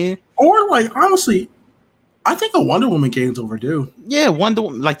know what I mean? Or like honestly, I think a Wonder Woman game's overdue. Yeah, Wonder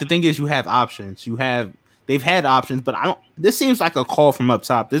Woman. Like the thing is, you have options. They've had options, but I don't. This seems like a call from up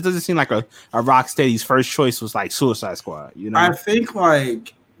top. This doesn't seem like a Rocksteady's first choice was like Suicide Squad. You know, I think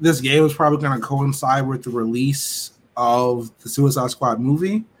like this game is probably going to coincide with the release of the Suicide Squad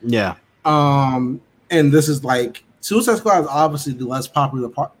movie. Yeah. And this is like Suicide Squad is obviously the less popular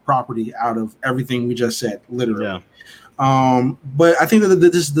property out of everything we just said, literally. Yeah. But I think that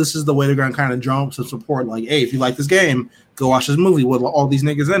this is the way they're going to kind of jump to support. Like, hey, if you like this game, go watch this movie with all these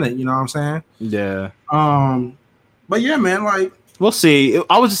niggas in it. You know what I'm saying? Yeah. But yeah, man, like we'll see.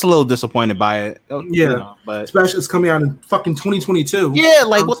 I was just a little disappointed by it. Yeah, but especially it's coming out in fucking 2022. Yeah,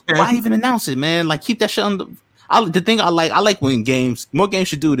 like why even announce it, man? Like keep that shit on the thing I like when more games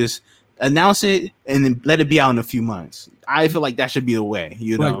should do this. Announce it and then let it be out in a few months. I feel like that should be the way,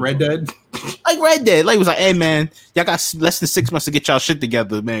 you know. Like Red Dead? Like Red Dead. Like it was like, hey man, y'all got less than 6 months to get y'all shit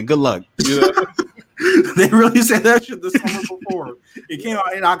together, man. Good luck. You know? They really said that shit the summer before. It came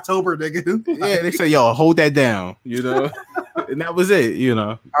out in October, nigga. Yeah, they said, yo, hold that down, you know. And that was it, you know.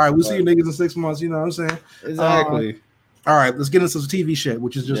 All right, we'll see you niggas in 6 months, you know what I'm saying? Exactly. All right, let's get into some TV shit,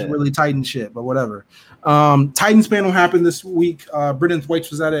 which is just really Titan shit, but whatever. Titans panel happened this week. Brendan Thwaites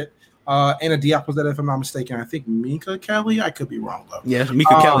was at it. Anna Diop was at it, if I'm not mistaken. I think Mika Kelly. I could be wrong though. Yeah,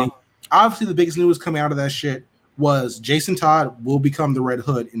 Mika Kelly. Obviously, the biggest news coming out of that shit was Jason Todd will become the Red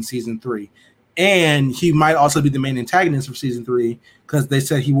Hood in season 3, and he might also be the main antagonist for season 3 because they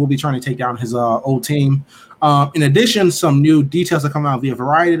said he will be trying to take down his old team. In addition, some new details that come out via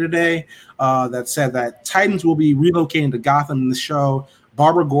Variety today that said that Titans will be relocating to Gotham in the show.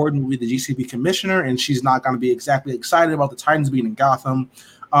 Barbara Gordon will be the GCB commissioner, and she's not going to be exactly excited about the Titans being in Gotham.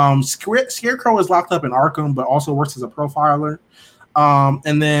 Scarecrow is locked up in Arkham, but also works as a profiler.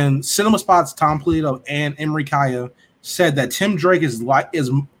 And then Cinema Spot's Tom Polito and Emery Kaya said that Tim Drake is like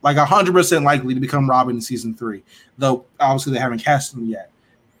 100% likely to become Robin in season 3, though obviously they haven't cast him yet.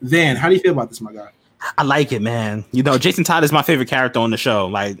 Van, how do you feel about this, my guy? I like it, man. You know, Jason Todd is my favorite character on the show.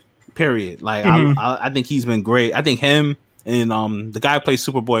 Like, period. Like, I think he's been great. I think him and the guy who plays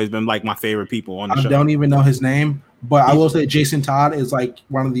Superboy has been like my favorite people on the show. I don't even know his name. But I will say Jason Todd is like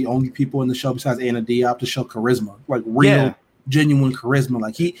one of the only people in the show besides Anna Diop to show charisma, like real, genuine charisma.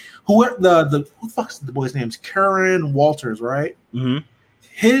 Like who the fuck's the boy's name's Karen Walters, right? Mm-hmm.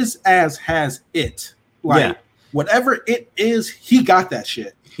 His ass has it. Like whatever it is, he got that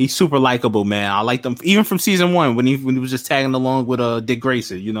shit. He's super likable, man. I liked him even from season 1 when he was just tagging along with Dick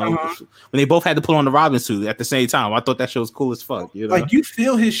Grayson. You know, when they both had to put on the Robin suit at the same time. I thought that shit was cool as fuck. You know, like you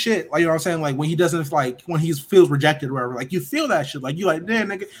feel his shit. Like you know what I'm saying. Like when he doesn't when he feels rejected or whatever. Like you feel that shit. Like you like, damn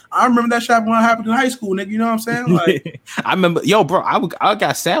nigga, I remember that shit when it happened in high school, nigga. You know what I'm saying? Like I remember, yo, bro. I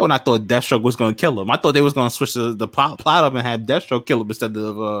got sad when I thought Deathstroke was gonna kill him. I thought they was gonna switch the plot up and have Deathstroke kill him instead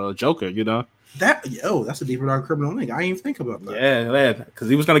of Joker. You know. That's a deeper dark criminal thing. I didn't even think about that. Yeah, because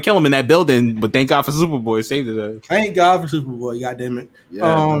he was gonna kill him in that building, but thank God for Superboy saved it. Thank God for Superboy, goddamn it.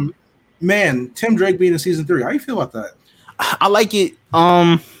 Yeah, man, Tim Drake being in season 3. How you feel about that? I like it.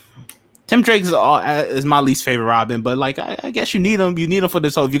 Tim Drake is my least favorite Robin, but like I guess you need him. You need him for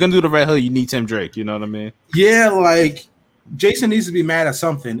this whole. If you're gonna do the Red Hood, you need Tim Drake. You know what I mean? Yeah, like Jason needs to be mad at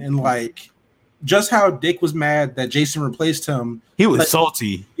something, and like. Just how Dick was mad that Jason replaced him. He was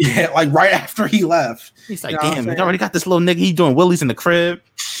salty. Yeah, like right after he left. He's like, damn, you already got this little nigga. He doing willies in the crib.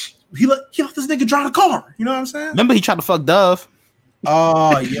 he let this nigga drive the car. You know what I'm saying? Remember, he tried to fuck Dove.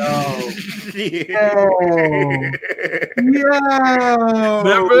 Oh, yo.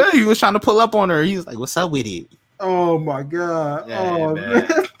 Remember, he was trying to pull up on her. He was like, "What's up with it?" Oh my god. Yeah, man.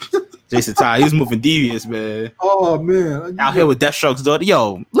 Jason Todd, he was moving devious, man. Oh man. Out here with Deathstroke's daughter.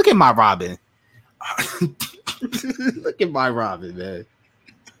 Yo, look at my Robin. Look at my Robin, man.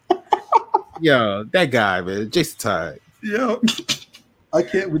 Yo, that guy, man. Jason Todd. Yo. I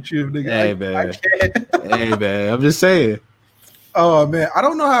can't with you, nigga. Hey, man. I can't. Hey, man. I'm just saying. Oh man, I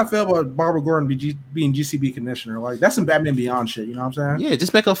don't know how I feel about Barbara Gordon being GCB commissioner. Like that's some Batman Beyond shit. You know what I'm saying? Yeah,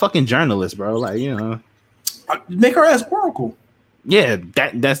 just make her a fucking journalist, bro. Like, you know, make her as Oracle. Yeah,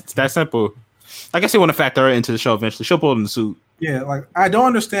 that's that simple. I guess they want to factor her into the show eventually. She'll pull in the suit. Yeah, like I don't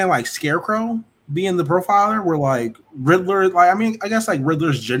understand like Scarecrow being the profiler, where like Riddler. Like I mean, I guess like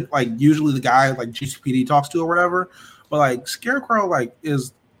Riddler's like usually the guy like GCPD talks to or whatever, but like Scarecrow like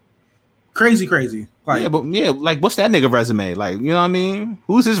is crazy. Like, like what's that nigga resume? Like, you know what I mean?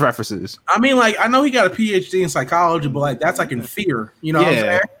 Who's his references? I mean, like, I know he got a PhD in psychology, but like that's like in fear, you know what I'm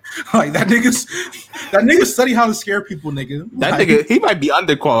saying? Like that nigga study how to scare people, nigga. That like, nigga, he might be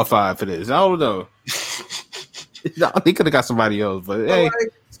underqualified for this. I don't know. He could have got somebody else, but hey,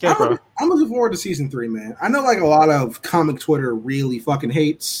 like, I'm looking forward to season 3, man. I know like a lot of comic Twitter really fucking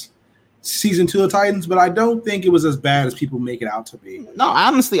hates season 2 of Titans, but I don't think it was as bad as people make it out to be. No,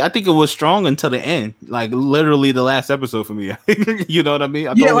 honestly, I think it was strong until the end. Like literally the last episode for me. You know what I mean?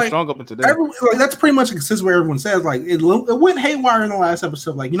 I thought it was strong up until then. Like, that's pretty much consistent where everyone says like it went haywire in the last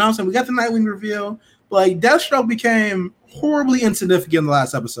episode. Like, you know what I'm saying? We got the Nightwing reveal, but like Deathstroke became horribly insignificant in the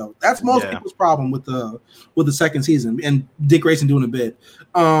last episode. That's most people's problem with the second season and Dick Grayson doing a bit.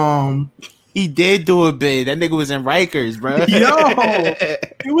 He did do a bit. That nigga was in Rikers, bro. Yo,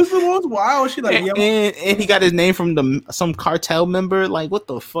 it was the most wild shit. Like, and he got his name from some cartel member. Like, what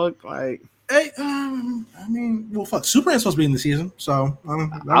the fuck? Like, hey, I mean, well, fuck. Superman's supposed to be in the season, so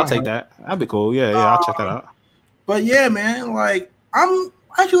I'll take that. That'd be cool. Yeah, I'll check that out. But yeah, man, like, I'm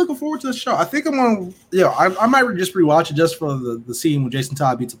actually looking forward to the show. I think I'm gonna, I might just rewatch it just for the scene when Jason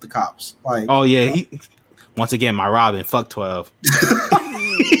Todd beats up the cops. Like, oh yeah, once again, my Robin, fuck 12.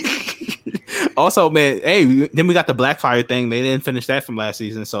 Also, man, hey, then we got the Blackfire thing. They didn't finish that from last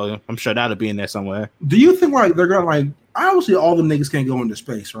season, so I'm sure that'll be in there somewhere. Do you think like they're gonna like? Obviously, all the niggas can't go into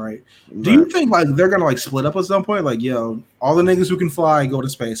space, right? Do you think like they're gonna like split up at some point? Like, yo, all the niggas who can fly go to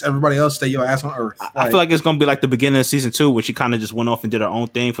space. Everybody else stay your ass on Earth. Like, I feel like it's gonna be like the beginning of season 2, where she kind of just went off and did her own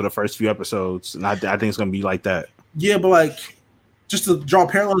thing for the first few episodes, and I think it's gonna be like that. Yeah, but like, just to draw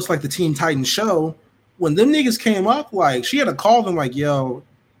parallels, like the Teen Titans show, when them niggas came up, like she had to call them, like, yo,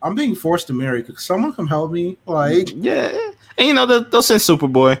 I'm being forced to marry. Could someone come help me? Like, yeah. And you know, they'll send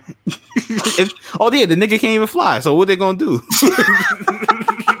Superboy. The nigga can't even fly. So what they gonna do?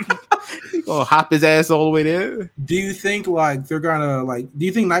 Gonna hop his ass all the way there? Do you think like they're gonna like? Do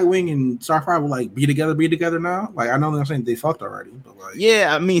you think Nightwing and Starfire will like be together now? Like, I know they're saying they fucked already, but like,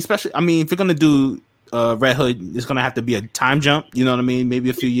 yeah. I mean, especially, if you're gonna do Red Hood, it's gonna have to be a time jump. You know what I mean?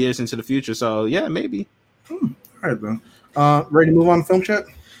 Maybe a few years into the future. So yeah, maybe. All right, then. Ready to move on to film chat?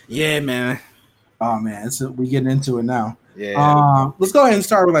 Yeah, man. Oh man, we getting into it now. Yeah. Let's go ahead and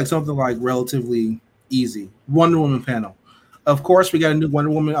start with like something like relatively easy. Wonder Woman panel. Of course, we got a new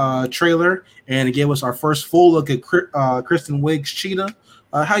Wonder Woman trailer, and it gave us our first full look at Kristen Wiig's Cheetah.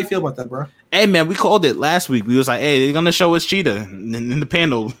 How you feel about that, bro? Hey man, we called it last week. We was like, hey, they're gonna show us Cheetah in the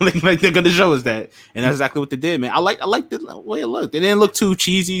panel. Like they're gonna show us that, and that's exactly what they did, man. I like the way it looked. It didn't look too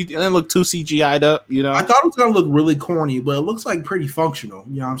cheesy. It didn't look too CGI'd up. You know, I thought it was gonna look really corny, but it looks like pretty functional.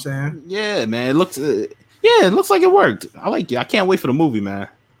 You know what I'm saying? Yeah, man. It looks. It looks like it worked. I like it. I can't wait for the movie, man.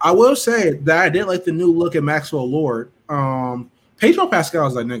 I will say that I did like the new look at Maxwell Lord. Pedro Pascal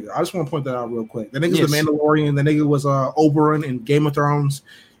is that nigga. I just want to point that out real quick. The nigga's the Mandalorian. The nigga was Oberyn in Game of Thrones.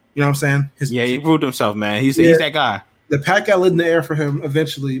 You know what I'm saying? He proved himself, man. He's that guy. The pack got lit in the air for him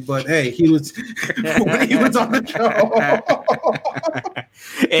eventually, but hey, he was when he was on the show.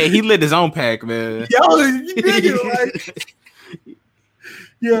 Hey, he lit his own pack, man.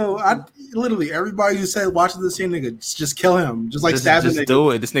 I literally everybody who said watching this scene, nigga, just kill him, just stab him. Just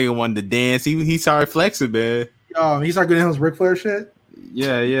do it. This nigga wanted to dance. He started flexing, man. He started getting his Ric Flair shit.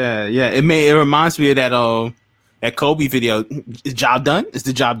 Yeah. It reminds me of that Kobe video. Is job done? Is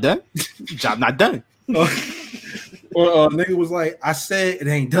the job done? Job not done. Nigga was like, I said it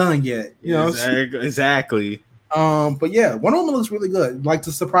ain't done yet. You know, exactly. But yeah, Wonder Woman looks really good. Like,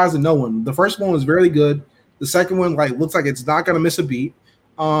 to surprise no one. The first one was very good. The second one looks like it's not gonna miss a beat.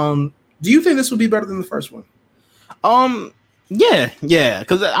 Do you think this would be better than the first one? Yeah,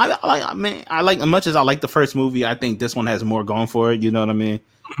 because I like as much as I like the first movie, I think this one has more going for it. You know what I mean?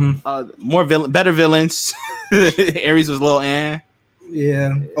 Better villains. Ares was a little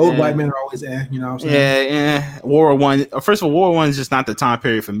Yeah, old white men are always you know what I'm saying? Yeah. War One. First of all, War One is just not the time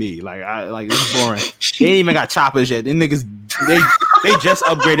period for me. Like it's boring. They ain't even got choppers yet. Them niggas, they just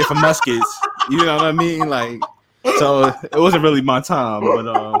upgraded from muskets. You know what I mean? Like, so it wasn't really my time.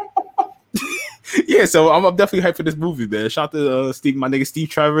 But yeah. So I'm definitely hyped for this movie, man. Shout to my nigga Steve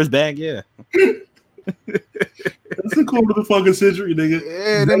Trevor's back. Yeah. That's the cool motherfucking century, nigga.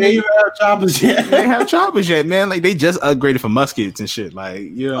 Yeah, they ain't even have choppers yet. They ain't have choppers yet, man. Like they just upgraded from muskets and shit. Like,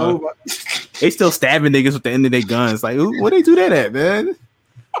 you know, they still stabbing niggas with the end of their guns. Like, where they do that at, man?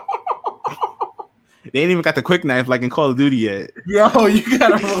 They ain't even got the quick knife like in Call of Duty yet. Yo, you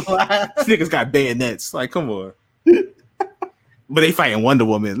gotta relax. Niggas got bayonets. Like, come on. But they fighting Wonder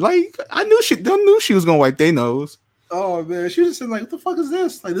Woman. Like, I knew she was gonna wipe their nose. Oh man, she was just saying like, what the fuck is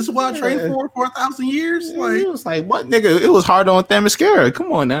this? Like, this is what I trained for 1,000 years. Like, it was like, what, nigga? It was hard on Themyscira.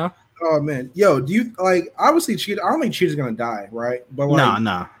 Come on now. Oh man, yo, do you like? Obviously, Cheetah. I don't think Cheetah's gonna die, right? But like,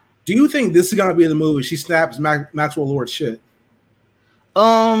 nah. Do you think this is gonna be the movie? She snaps Maxwell Lord's shit.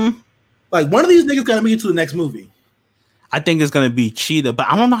 Like one of these niggas gotta make it to the next movie. I think it's gonna be Cheetah, but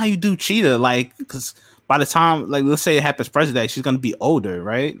I don't know how you do Cheetah. Like, because by the time, like, let's say it happens present day, she's gonna be older,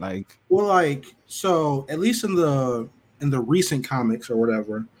 right? Like, well, like. So at least in the recent comics or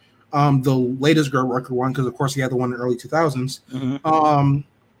whatever, the latest Grant Rucka one, because of course he had the one in the early 2000s. Mm-hmm.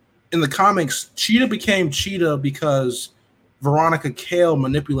 In the comics, Cheetah became Cheetah because Veronica Cale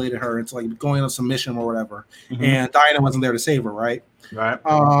manipulated her into like going on submission or whatever, and Diana wasn't there to save her, right? Right.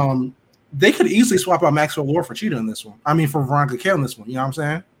 They could easily swap out Maxwell Lord for Cheetah in this one. I mean, for Veronica Cale in this one. You know what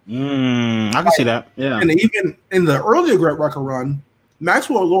I'm saying? I can see that. Yeah. And even in the earlier Grant Rucka run,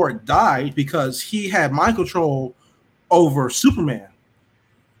 Maxwell Lord died because he had mind control over Superman.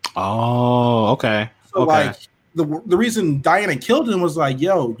 Oh, okay. So like the reason Diana killed him was like,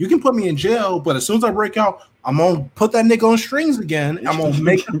 yo, you can put me in jail, but as soon as I break out, I'm gonna put that nigga on strings again. And I'm gonna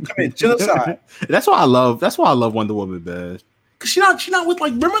make him commit genocide. That's why I love Wonder Woman, man. Cause she's not with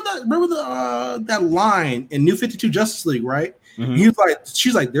like remember that line in New 52 Justice League, right? Mm-hmm.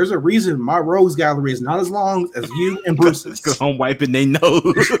 She's like, there's a reason my rogues gallery is not as long as you and Bruce's. Because I'm wiping their nose.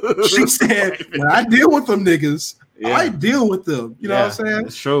 She said, when I deal with them niggas, I deal with them. You know what I'm saying?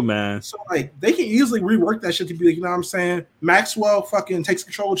 It's true, man. So like they can easily rework that shit to be like, you know what I'm saying? Maxwell fucking takes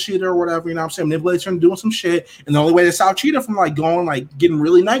control of Cheetah or whatever, you know what I'm saying? Manipulates her and doing some shit. And the only way to stop Cheetah from like going like getting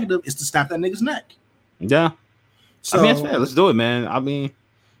really negative is to snap that nigga's neck. Yeah. So, I mean, that's fair. Let's do it, man. I mean,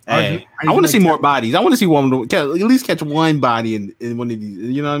 hey, I want to see like more bodies. I want to see at least catch one body in one of these.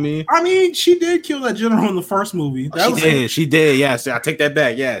 You know what I mean? I mean, she did kill that general in the first movie. She did. Yes, I take that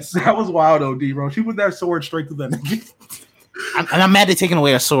back. Yes, that was wild, OD, bro. She put that sword straight through that nigga. I'm mad at taking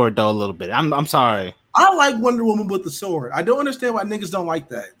away a sword though a little bit. I'm sorry. I like Wonder Woman with the sword. I don't understand why niggas don't like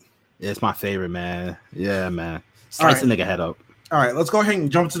that. It's my favorite, man. Yeah, man. Slice the nigga head up. All right, let's go ahead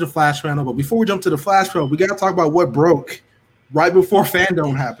and jump to the Flash panel. But before we jump to the Flash panel, we got to talk about what broke right before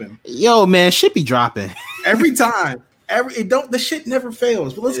Fandom happened. Yo, man, shit be dropping every time. The shit never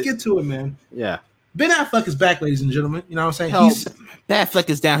fails. But let's get to it, man. Yeah. Ben Affleck is back, ladies and gentlemen. You know what I'm saying? Ben Affleck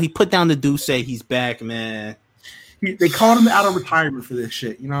is down. He put down the do say he's back, man. They called him out of retirement for this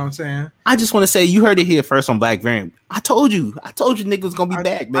shit. You know what I'm saying? I just want to say, you heard it here first on Black Variant. I told you niggas was gonna be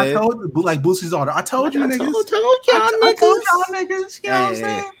back, man. I told you, like Boosie's daughter. I told you, niggas. I told y'all niggas. You know what I'm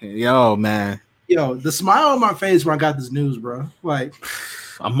saying? Yo, man. Yo, the smile on my face when I got this news, bro. Like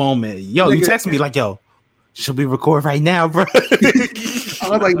a moment. Yo, nigga, you texted me like, yo, should we record right now, bro? I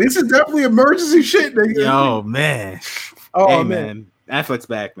was like, this is definitely emergency shit, nigga. Yo, man. Oh, hey, man. Affleck's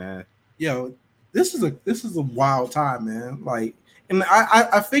back, man. Yo, this is a wild time, man. Like, and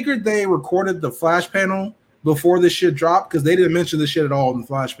I figured they recorded the Flash panel before this shit dropped because they didn't mention this shit at all in the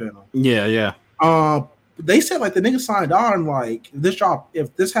Flash panel. Yeah. They said like the nigga signed on like this drop.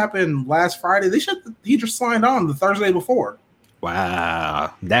 If this happened last Friday, he just signed on the Thursday before.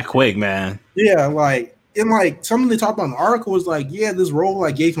 Wow, that quick, man. Yeah, like and like something they talked about in the article was like, yeah, this role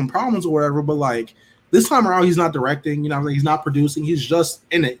like gave him problems or whatever, but like this time around he's not directing, you know what I'm saying? He's not producing, he's just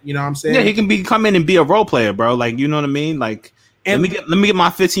in it, you know what I'm saying? Yeah, he can come in and be a role player, bro. Like, you know what I mean? Like, and let me get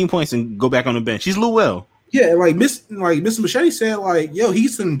my 15 points and go back on the bench. He's Lou Will. Yeah, like Mr. Machete said, like, yo,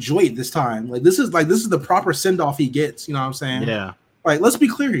 he's enjoyed this time. Like, this is the proper send off he gets. You know what I'm saying? Yeah. Like, let's be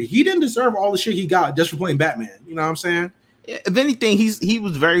clear, he didn't deserve all the shit he got just for playing Batman. You know what I'm saying? If anything, he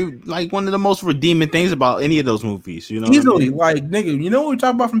was very like one of the most redeeming things about any of those movies. You know, easily, like nigga, you know what we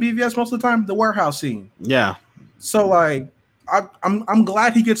talk about from BVS most of the time? The warehouse scene. Yeah. So like, I'm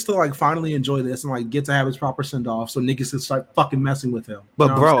glad he gets to like finally enjoy this and like get to have his proper send off, so niggas can start fucking messing with him.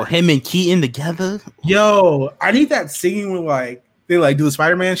 But bro, him and Keaton together. Yo, I need that scene where like they like do the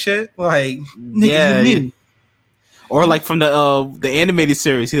Spider-Man shit. Like, nigga, Yeah, you yeah. mean? Or like from the animated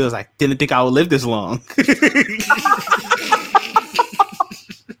series, he was like, didn't think I would live this long.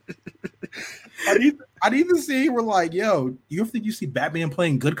 I'd even see where like, yo, you think you see Batman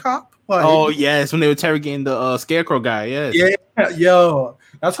playing good cop? Like, Oh yes, when they were interrogating the Scarecrow guy. Yes. yeah, yo,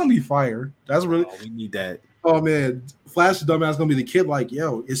 that's gonna be fire. That's really. Oh, we need that. Oh man, Flash dumbass gonna be the kid. Like,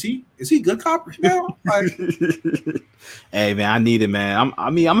 yo, is he good cop now? Like, Hey man, I need it, man.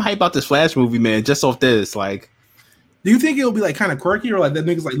 I'm hyped about this Flash movie, man. Just off this, like. do you think it'll be like kind of quirky or like that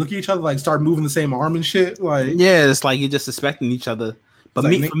niggas like look at each other like start moving the same arm and shit? Like, Yeah, it's like you're just suspecting each other. But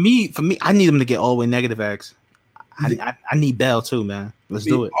Like, for me, I need them to get all the way negative X. I need Bell too, man. Let's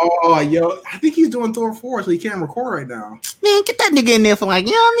do it. Oh, yo, I think he's doing Thor 4, so he can't record right now. Man, get that nigga in there for like,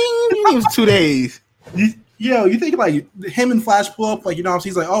 you know what I mean? It was 2 days. Yo, you think like him and Flash pull up, like, you know what I'm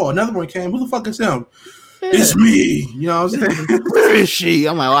saying? He's like, oh, another one came. Who the fuck is him? Yeah. It's me. You know what I'm saying? Where is she?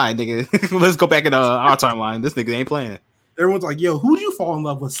 I'm like, all right, nigga. Let's go back in our timeline. This nigga ain't playing. Everyone's like, yo, who do you fall in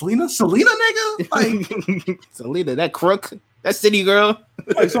love with? Selena, nigga? Like, Selena, that crook, that city girl.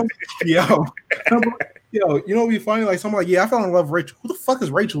 like yo, you know what would be funny? Like, someone like, yeah, I fell in love with Rachel. Who the fuck is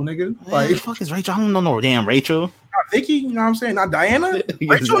Rachel, nigga? Like, Like, who the fuck is Rachel? I don't know no damn Rachel. not Vicky, you know what I'm saying? Not Diana?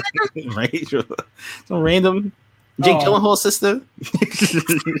 Rachel, nigga? Rachel. Some random Jake Gyllenhaal's sister.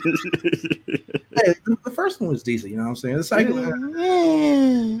 Hey, the first one was decent, you know what I'm saying? The second one,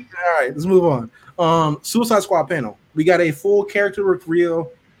 all right, let's move on. Suicide Squad panel. We got a full character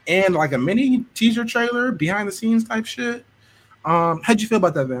reveal and like a mini teaser trailer, behind the scenes type shit. How'd you feel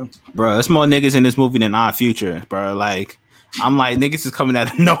about that, Van? Bro, there's more niggas in this movie than our future, bro. Like, I'm like, niggas is coming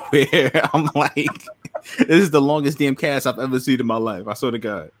out of nowhere. I'm like, this is the longest damn cast I've ever seen in my life. I swear to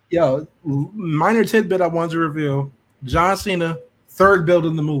God. Yo, minor tidbit I wanted to reveal. John Cena, third build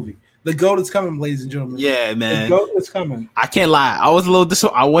in the movie. The GOAT is coming, ladies and gentlemen. Yeah, man. The GOAT is coming. I can't lie. I was a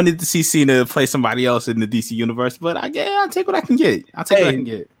little I wanted to see Cena play somebody else in the DC universe, but I'll take what I can get. I'll take what I can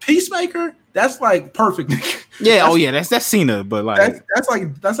get. Peacemaker, that's like perfect. Yeah, that's Cena, but like that's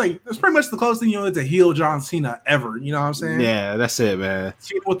pretty much the closest thing you know to heel John Cena ever. You know what I'm saying? Yeah, that's it, man.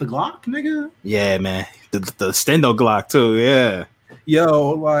 Cena with the Glock, nigga. Yeah, man. The Stendo Glock too. Yeah.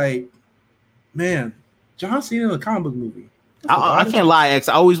 Yo, like, man, John Cena in a comic book movie. I can't lie, X.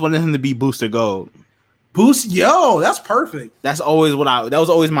 I always wanted him to be Booster Gold. Yo, that's perfect. That was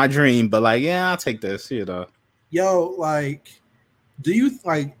always my dream. But like, yeah, I'll take this. You know. Yo, like, do you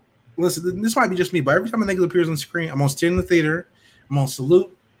like? Listen, this might be just me, but every time a nigga appears on screen, I'm gonna stand in the theater, I'm gonna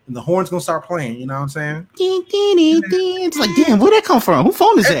salute, and the horn's gonna start playing. You know what I'm saying? It's like, damn, where'd that come from? Who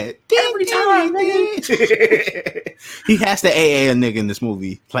phone is that? Every time, nigga. He has to AA a nigga in this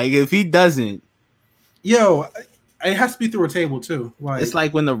movie. Like, if he doesn't, yo, it has to be through a table too. Like, it's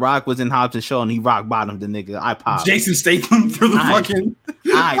like when The Rock was in Hobbs and Shaw and he rock bottomed the nigga. I popped. Jason Statham through the fucking.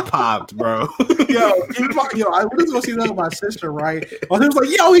 I popped, bro. Yo, I went to go see that with my sister, right? He was like,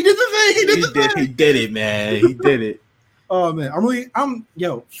 yo, he did the thing. He did it, man. He did it. Oh man,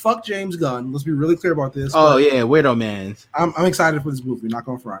 fuck James Gunn. Let's be really clear about this. Oh yeah, weirdo man. I'm excited for this movie. Not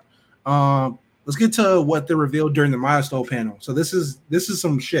gonna front. Let's get to what they revealed during the milestone panel. So this is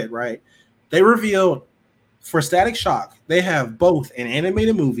some shit, right? They revealed for Static Shock, they have both an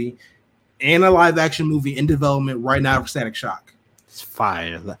animated movie and a live action movie in development right now for Static Shock. It's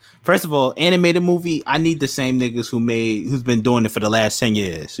fire. First of all, animated movie. I need the same niggas who's been doing it for the last 10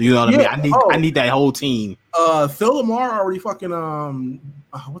 years. You know what I mean? I need that whole team. Phil Lamar already fucking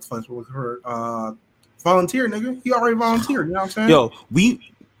what's the fuck her volunteer, nigga. He already volunteered. You know what I'm saying? Yo, we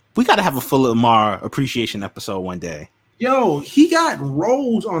gotta have a Phil Lamar appreciation episode one day. Yo, he got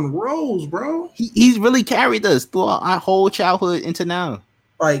roles on roles, bro. He's really carried us through our whole childhood into now.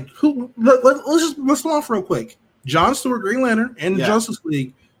 Like, let's go on real quick. Jon Stewart, Green Lantern, and Justice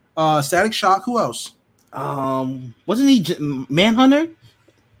League. Static Shock. Who else? Wasn't he Manhunter?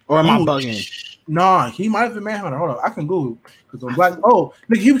 Or am I bugging? Nah, he might have been Manhunter. Hold on, I can Google because I'm black. Oh,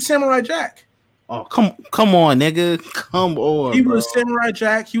 nigga, he was Samurai Jack. Oh, come on, nigga, come on. He was Samurai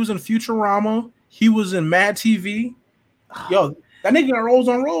Jack. He was in Futurama. He was in Mad TV. Yo, that nigga got rolls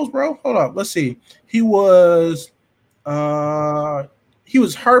on rolls, bro. Hold up, let's see. He was Hermes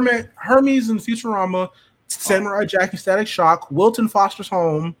in Futurama, Samurai Jack in Static Shock, Wilton Foster's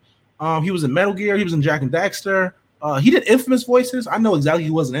Home. He was in Metal Gear. He was in Jack and Daxter. He did Infamous voices. I know exactly he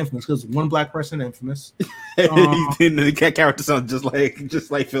wasn't Infamous because one black person Infamous. The character sounds just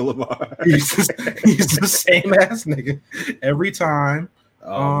like Phil Lamar. He's the same ass nigga every time.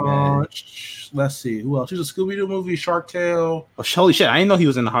 Man. Let's see who else. He's a Scooby-Doo movie, Shark Tale. Oh, holy shit! I didn't know he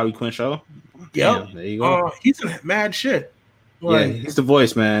was in the Harley Quinn show. Yeah, there you go. He's in mad shit. Like, he's the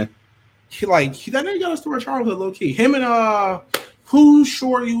voice, man. That nigga got us through our childhood, low key. Him and Who's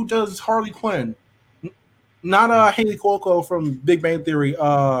shorty who does Harley Quinn? Not Haley Cuoco from Big Bang Theory.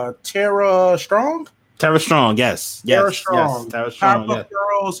 Tara Strong. Tara Strong, yes. Tara Strong. Yes. Tara Strong. Powerpuff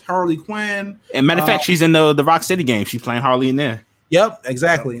Girls, Harley Quinn. And matter of fact, she's in the Rock City game. She's playing Harley in there. Yep,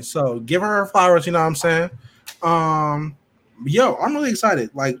 exactly. So give her flowers. You know what I'm saying? Yo, I'm really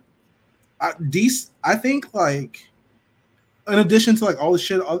excited. Like, I think like, in addition to like all the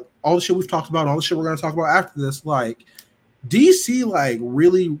shit we've talked about, and all the shit we're gonna talk about after this, like DC, like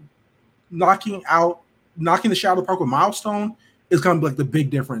really knocking the shit out of the park with Milestone is gonna be like the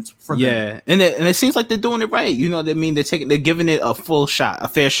big difference for them. Yeah, and it seems like they're doing it right. You know what I mean? They're giving it a fair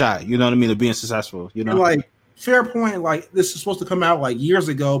shot. You know what I mean? Of being successful. You know, and like fair point. Like this is supposed to come out like years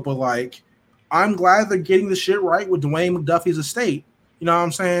ago, but like I'm glad they're getting the shit right with Dwayne McDuffie's estate. You know what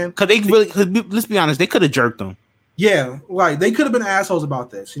I'm saying? Cause let's be honest, they could have jerked them. Yeah, like they could have been assholes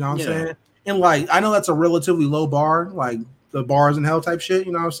about this. You know what I'm saying? And like I know that's a relatively low bar, like the bars in hell type shit.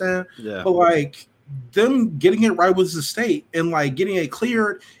 You know what I'm saying? Yeah. But like them getting it right with his estate and like getting it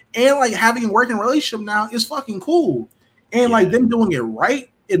cleared and like having a working relationship now is fucking cool. And like them doing it right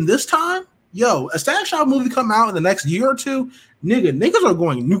in this time, yo, a Static Shock movie come out in the next year or two, niggas are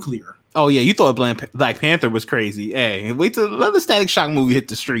going nuclear. Oh yeah, you thought Black Panther was crazy. Hey, wait till another Static Shock movie hit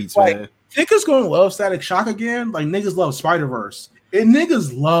the streets, like, man. Niggas gonna love Static Shock again. Like niggas love Spider-Verse. And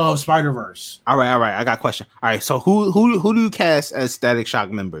niggas love Spider-Verse. All right. I got a question. All right, so who do you cast as Static Shock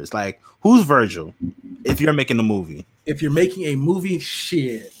members? Like, who's Virgil? If you're making a movie,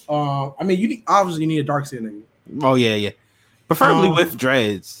 shit. I mean, you obviously need a dark skin nigga. Oh yeah, preferably with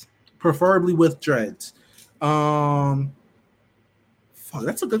dreads. Fuck,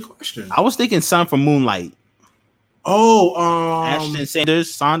 that's a good question. I was thinking Son from Moonlight. Ashton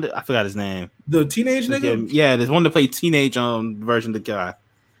Sanders. I forgot his name. The teenage nigga. Yeah, there's one to play teenage version of the guy.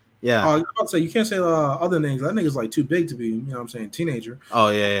 Yeah. I was about to say you can't say other names. That nigga's like too big to be. You know what I'm saying? Teenager. Oh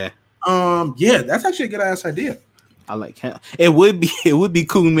yeah. Yeah, that's actually a good ass idea. I like him. It would be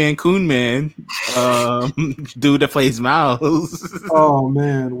Coon Man, dude that plays Miles. Oh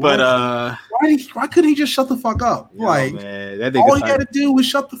man, but why couldn't he just shut the fuck up? Like, man, that all he had to do was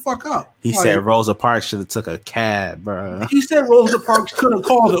shut the fuck up. He said Rosa Parks should have took a cab, bro. He said Rosa Parks could have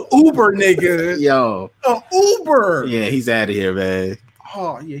called an Uber, nigga. Yo, an Uber. Yeah, he's out of here, man.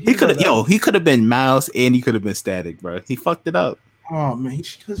 Oh yeah, he could have been Miles and he could have been Static, bro. He fucked it up. Oh man, he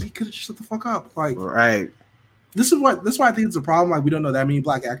could have shut the fuck up. Like, right. This is why I think it's a problem. Like, we don't know that many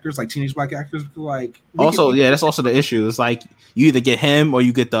black actors, like teenage black actors. Like, that's also the issue. It's like you either get him or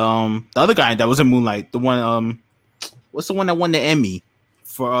you get the other guy that was in Moonlight. The one what's the one that won the Emmy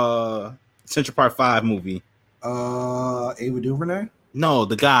for Central Park 5 movie? Ava DuVernay? No,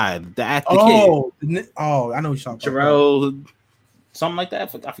 the guy, the actor. I know what you're talking about. Jarrell, something like that. I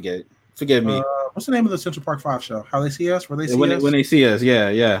forget. Forgive me. What's the name of the Central Park 5 show? How They See Us? Where they see us? When they see us,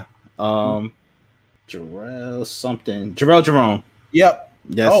 yeah. Jarrell Jerome. Yep.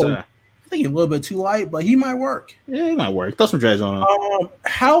 Yes, sir. I think he's a little bit too light, but he might work. Yeah, he might work. Throw some dreads on him.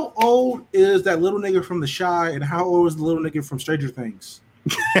 How old is that little nigga from The Shy, and how old is the little nigga from Stranger Things?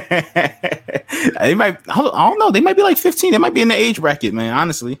 They might. I don't know. They might be like 15. They might be in the age bracket, man.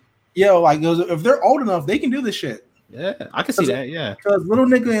 Honestly. Yeah, like if they're old enough, they can do this shit. Yeah, I can see that. Yeah, because little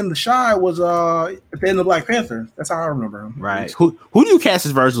nigga in The Shy was at the end of Black Panther. That's how I remember him. Right. Who do you cast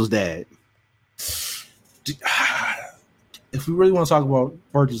as Virgil's dad? If we really want to talk about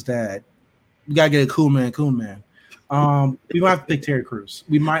Virgil's dad, we gotta get a cool man. We might have to pick Terry Crews.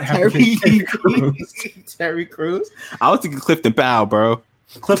 We might have to pick Terry Crews. Terry Crews. I was thinking Clifton Powell, bro.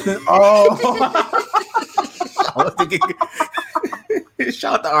 Clifton. Oh, I was thinking.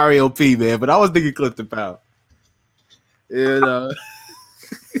 Shout out to REOP, man, but I was thinking Clifton Powell. And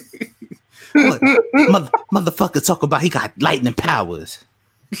motherfucker talk about he got lightning powers.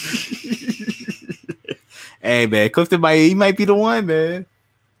 Hey man, Clifton might be the one, man.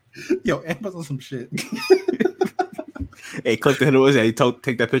 Yo, Amber's on some shit. Hey, Clifton, who is that?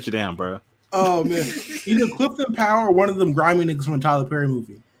 Take that picture down, bro. Oh man, either Clifton Powell or one of them grimy niggas from a Tyler Perry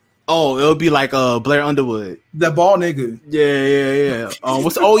movie. Oh, it'll be like Blair Underwood, that bald nigga. Yeah.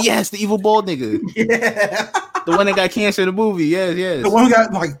 Yes, the evil bald nigga. Yeah, the one that got cancer in the movie. Yes. The one who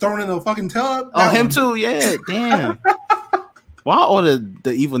got like thrown in the fucking tub. Oh, him too. Yeah, damn. Why all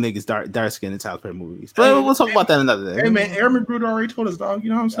the evil niggas dark skin in Tyler Perry movies? But we'll talk about that another day. Hey man, Aaron McGruder already told us, dog.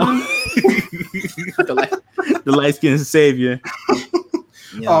 You know what I'm saying? the light skin savior.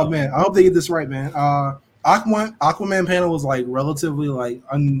 Oh man, I hope they get this right, man. Aquaman panel was like relatively like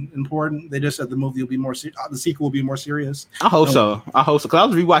unimportant. They just said the movie will be more the sequel will be more serious. I hope so. Because I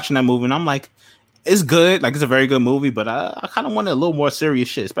was rewatching that movie and I'm like, it's good. Like it's a very good movie, but I kind of wanted a little more serious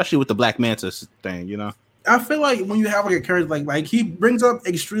shit, especially with the Black Manta thing, you know. I feel like when you have like a character like he brings up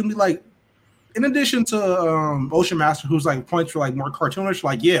extremely like, in addition to Ocean Master, who's like points for like more cartoonish,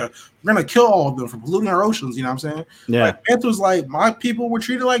 like yeah, we're gonna kill all of them for polluting our oceans. You know what I'm saying? Yeah. Like Panther's like, my people were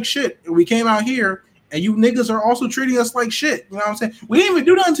treated like shit. We came out here, and you niggas are also treating us like shit. You know what I'm saying? We didn't even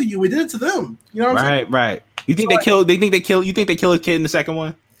do nothing to you. We did it to them. You know what I'm saying? Right. You think they kill? They think they kill? You think they kill a kid in the second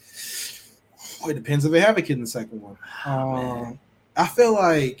one? Oh, it depends if they have a kid in the second one. I feel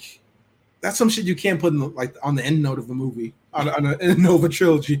like that's some shit you can't put in like on the end note of the movie, on the end note of a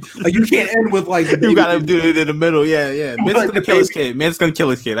trilogy. Like you can't end with like you gotta do it in the middle. Yeah. Man's gonna kill his kid. Man's gonna kill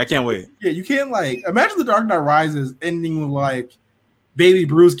his kid. I can't wait. Yeah, you can't like imagine the Dark Knight Rises ending with like Baby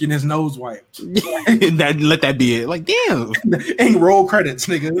Bruce getting his nose wiped. Let that be it. Like damn, and roll credits,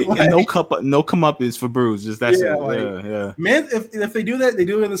 nigga. Like, no comeuppance for Bruce. Just that's yeah, it. like, Yeah. Man, if they do that, they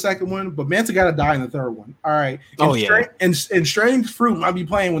do it in the second one. But Manta gotta die in the third one. All right. And Strange Fruit might be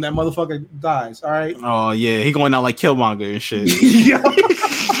playing when that motherfucker dies. All right. Oh yeah, he going out like Killmonger and shit.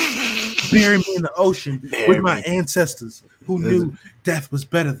 Bury me in the ocean with my ancestors who knew death was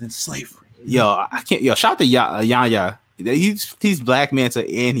better than slavery. Yo, I can't. Yo, shout out to Yaya. He's Black Manta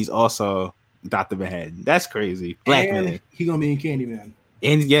and he's also Dr. Manhattan. That's crazy. Black man. He gonna be in Candyman.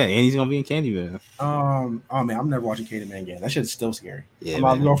 And he's gonna be in Candyman. Oh man, I'm never watching Candyman again. That shit's still scary. Yeah, I'm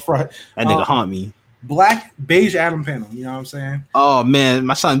not gonna front. That nigga haunt me. Black beige Adam panel. You know what I'm saying? Oh man,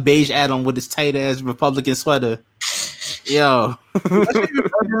 my son Beige Adam with his tight ass Republican sweater. Yo, that's even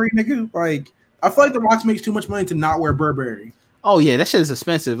Burberry, nigga. Like I feel like The Rock makes too much money to not wear Burberry. Oh yeah, that shit is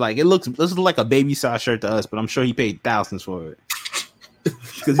expensive. Like it looks like a baby size shirt to us, but I'm sure he paid thousands for it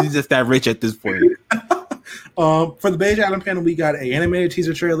because he's just that rich at this point. For the Beige Adam panel, we got an animated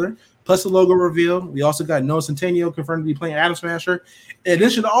teaser trailer plus the logo reveal. We also got Noah Centineo confirmed to be playing Atom Smasher. In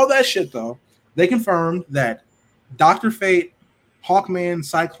addition to all that shit, though, they confirmed that Dr. Fate, Hawkman,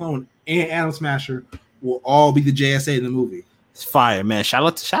 Cyclone, and Atom Smasher will all be the JSA in the movie. It's fire, man.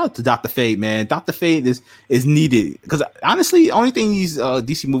 Shout out to Dr. Fate, man. Dr. Fate is needed because honestly, the only thing these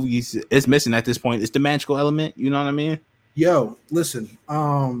DC movies is missing at this point is the magical element. You know what I mean? Yo, listen,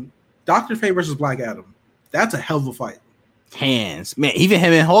 Dr. Fate versus Black Adam. That's a hell of a fight. Hands, man. Even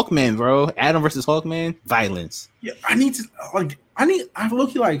him and Hawkman, bro. Adam versus Hawkman, violence. Yeah, I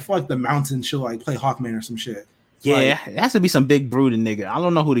look like for like the Mountain should like play Hawkman or some shit. Yeah, like, it has to be some big brooding nigga. I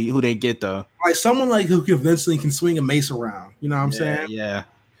don't know who they get though. Like someone like who convincingly can swing a mace around. You know what I'm saying? Yeah.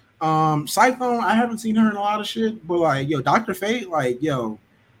 Cyclone, I haven't seen her in a lot of shit, but like, yo, Dr. Fate, like, yo,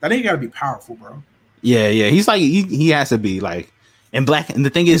 that nigga gotta be powerful, bro. Yeah. He's like he has to be like. And Black, and the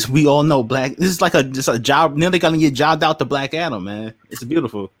thing is, we all know Black. This is like just a job. Nearly gonna get jobbed out to Black Adam, man. It's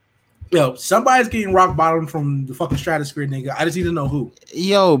beautiful. Yo, somebody's getting rock bottom from the fucking stratosphere, nigga. I just need to know who.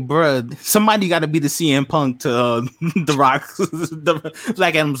 Yo, bro, somebody got to be the CM Punk to the Rock, the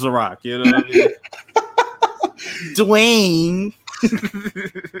Black Adam's the Rock. You know what I mean? Dwayne.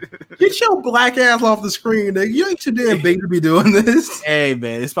 Get your black ass off the screen, nigga. You ain't too damn big to be doing this. Hey,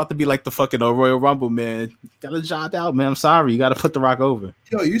 man, it's about to be like the fucking Royal Rumble, man. Gotta job out, man. I'm sorry. You gotta put the Rock over.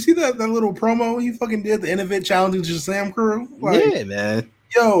 Yo, you see that little promo he fucking did, the Innovate Challenge to Shazam crew? Like, yeah, man.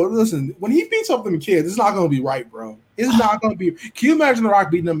 Yo, listen, when he beats up them kids, it's not gonna be right, bro. It's not gonna be. Can you imagine the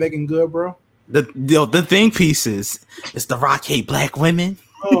Rock beating them making good, bro? The thing pieces is the Rock hate black women.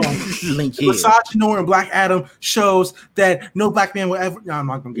 Oh, misogyny in Black Adam shows that no black man will ever. No, I'm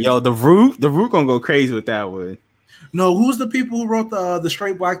not gonna get the Root gonna go crazy with that one. No, who's the people who wrote the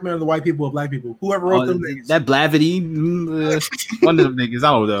straight black men or the white people or black people? Whoever wrote them niggas. That Blavity, one of them niggas.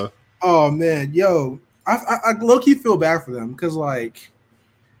 I don't know. Oh man, yo, I low key feel bad for them because like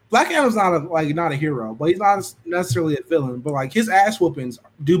Black Adam's not a hero, but he's not necessarily a villain. But like his ass whoopings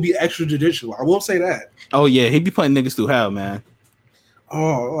do be extrajudicial. I will say that. Oh yeah, he be putting niggas through hell, man.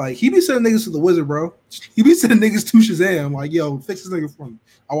 Oh, like he be sending niggas to the wizard, bro. He be sending niggas to Shazam. Like, yo, fix this nigga for me.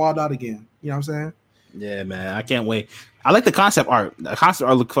 I wild out again. You know what I'm saying? Yeah, man. I can't wait. I like the concept art. The concept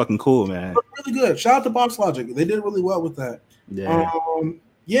art look fucking cool, man. Really good. Shout out to Box Logic. They did really well with that. Yeah.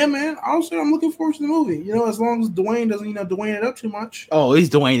 Yeah, man. Honestly, I'm looking forward to the movie. You know, as long as Dwayne doesn't, Dwayne it up too much. Oh, he's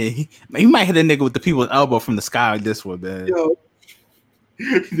Dwayne it. He might hit a nigga with the people's elbow from the sky like this one, man. Yo.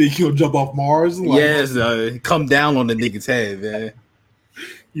 Think he'll jump off Mars? Like, yes, come down on the nigga's head, man.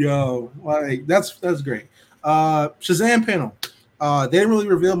 Yo, like that's great. Shazam panel. They didn't really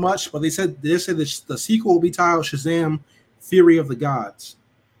reveal much, but they said the sequel will be titled Shazam: Fury of the Gods.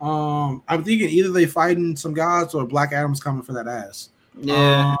 I'm thinking either they fighting some gods or Black Adam's coming for that ass.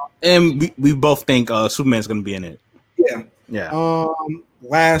 Yeah, and we both think Superman's gonna be in it. Yeah.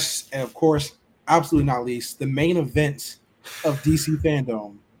 Last and of course, absolutely not least, the main event of DC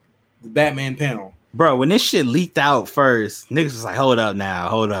fandom, the Batman panel. Bro, when this shit leaked out first, niggas was like, hold up now,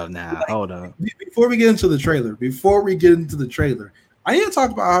 hold up. Before we get into the trailer, I need to talk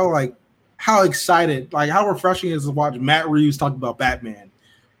about how excited, like how refreshing it is to watch Matt Reeves talk about Batman.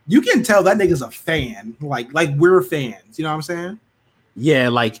 You can tell that nigga's a fan, like we're fans. You know what I'm saying? Yeah,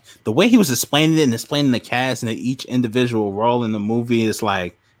 like the way he was explaining it and explaining the cast and each individual role in the movie is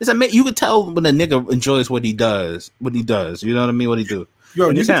like you could tell when a nigga enjoys what he does. You know what I mean? What he do? Yo,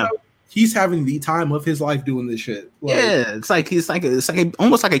 you can tell he's having the time of his life doing this shit. Like, yeah, it's like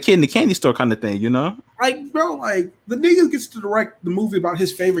almost like a kid in the candy store kind of thing, you know? Like, bro, like the nigga gets to direct the movie about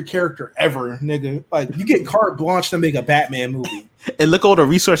his favorite character ever, nigga. Like, you get carte blanche to make a Batman movie. And look at all the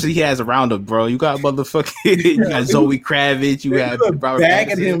resources he has around him, bro. You got motherfucking, you got Zoe Kravitz, you have Robert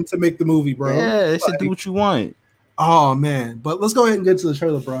bagging him to make the movie, bro. Yeah, it should do what you want. Oh man, but let's go ahead and get to the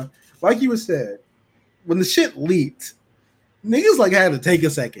trailer, bro. Like you said, when the shit leaked, niggas like had to take a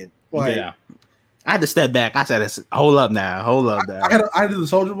second. Like, yeah, I had to step back. I said, "Hold up now." I had to do the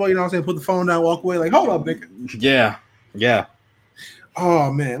soldier boy. You know what I'm saying? Put the phone down, walk away. Like, hold up, nigga. Yeah.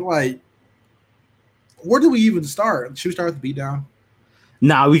 Oh man, like, where do we even start? Should we start with the beatdown?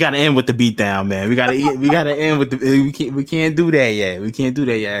 Nah, we gotta end with the beatdown, man. We gotta end with the. We can't do that yet.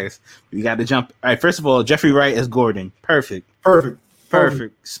 We gotta jump. All right. First of all, Jeffrey Wright as Gordon. Perfect.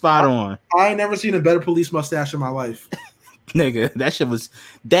 Spot on. I ain't never seen a better police mustache in my life. Nigga, that shit was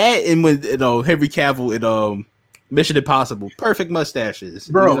that, and with Henry Cavill in Mission Impossible, perfect mustaches,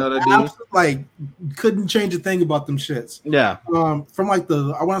 bro. You know what I mean? Like, couldn't change a thing about them shits. Yeah. From like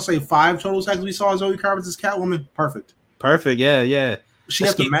I want to say 5 total seconds we saw Zoe Kravitz as Catwoman. Perfect. Yeah. She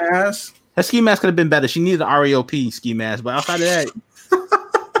had the mask. Her ski mask could have been better. She needed an REOP ski mask, but outside of that,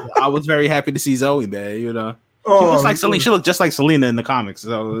 I was very happy to see Zoe, man. You know, she looks like Selena. She looked just like Selena in the comics.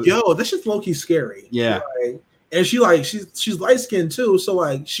 So, yo, this shit's low-key scary. Yeah. Like, and she's light skinned too, so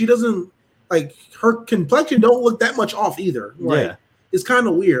like she doesn't like her complexion don't look that much off either. Like, yeah, it's kind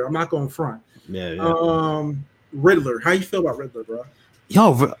of weird. I'm not going front. Yeah. Riddler, how you feel about Riddler, bro?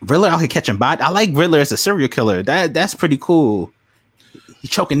 Yo, Riddler out here catching bodies. I like Riddler as a serial killer. That's pretty cool. He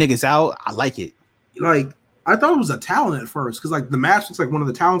choking niggas out. I like it. Like, I thought it was a talent at first because like the mask looks like one of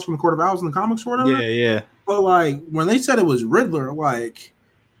the talents from the Court of Owls in the comics or whatever. Yeah. But like when they said it was Riddler, like,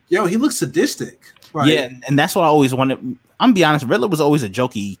 yo, he looks sadistic. Like, yeah, and that's what I always wanted. I'm gonna be honest, Riddler was always a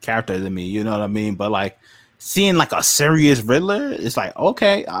jokey character to me, you know what I mean? But like seeing like a serious Riddler, it's like,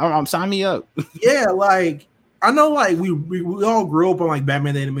 okay, I'm sign me up. Yeah, like I know like we all grew up on like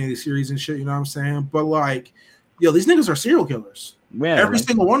Batman the Animated Series and shit, you know what I'm saying? But like, yo, these niggas are serial killers. Yeah, every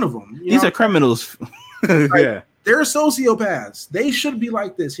single one of them. These are criminals. Like, yeah. They're sociopaths. They should be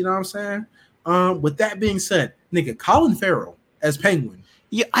like this, you know what I'm saying? With that being said, nigga, Colin Farrell as Penguin.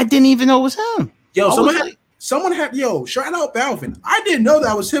 Yeah, I didn't even know it was him. Yo, someone had shout out Balvin. I didn't know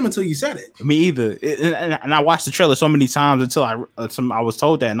that was him until you said it. Me either. And I watched the trailer so many times until I was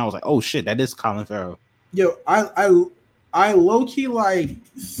told that, and I was like, oh shit, that is Colin Farrell. Yo, I low key like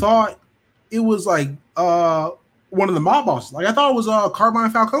thought it was like one of the mob bosses. Like I thought it was Carbine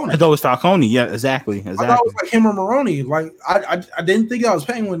Falcone. I thought it was Falcone. Yeah, exactly. I thought it was like him or Maroni. Like I didn't think that was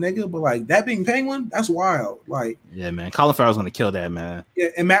Penguin, nigga. But like that being Penguin, that's wild. Like yeah, man, Colin Farrell's gonna kill that, man. Yeah,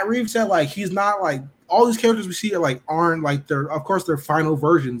 and Matt Reeves said like he's not like all these characters we see aren't like their final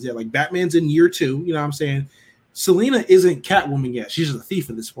versions yet. Like Batman's in year 2. You know what I'm saying? Selena isn't Catwoman yet. She's just a thief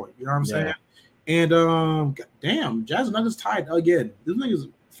at this point. You know what I'm saying? And damn, Jazz Nuggets tied again. These niggas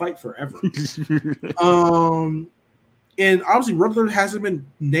fight forever. And obviously Riddler hasn't been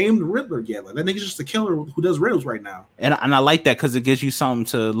named Riddler yet. Like that nigga's just a killer who does riddles right now. And I like that because it gives you something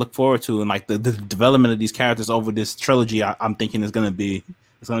to look forward to, and like the development of these characters over this trilogy, I'm thinking it's gonna be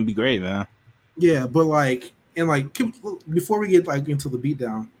great, man. Yeah, but like before we get like into the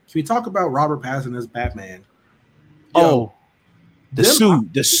beatdown, can we talk about Robert Pattinson as Batman? Yo, the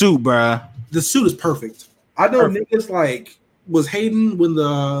suit, bruh. The suit is perfect. I know niggas like was hating when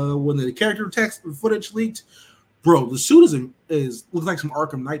the character text footage leaked. Bro, the suit looks like some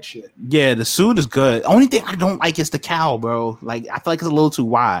Arkham Knight shit. Yeah, the suit is good. Only thing I don't like is the cowl, bro. Like I feel like it's a little too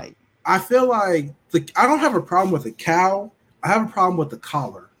wide. I feel like I don't have a problem with the cowl. I have a problem with the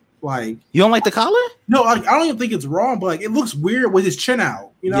collar. Like you don't like the collar? No, I don't even think it's wrong, but like it looks weird with his chin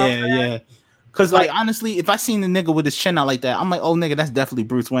out. You know? Yeah. Because like honestly, if I seen the nigga with his chin out like that, I'm like, oh nigga, that's definitely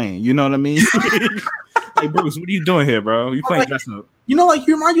Bruce Wayne. You know what I mean? Like Bruce, what are you doing here, bro? You playing dress up? You know, like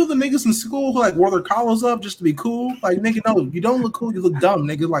you remind you of the niggas in school who like wore their collars up just to be cool. Like nigga, no, you don't look cool. You look dumb,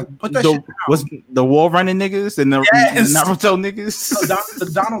 nigga. Like put that shit down. What's the wall running niggas and the Naruto niggas?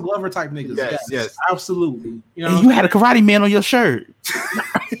 The Donald Glover type niggas. Yes, absolutely. You know, and you had a karate man on your shirt.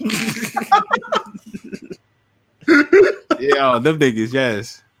 Yeah, them niggas.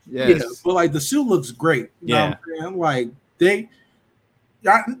 Yes. Yes. Yeah, but like the suit looks great. You know what I'm saying? Like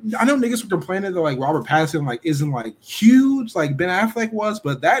I know niggas were complaining that like Robert Pattinson like isn't like huge like Ben Affleck was,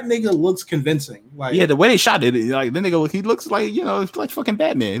 but that nigga looks convincing. Like the way they shot it, like the nigga, he looks like like fucking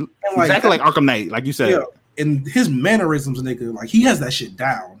Batman, like, exactly like Arkham Knight, like you said. Yeah, and his mannerisms, nigga, like he has that shit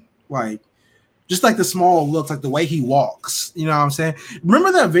down. Like just like the small looks, like the way he walks. You know what I'm saying?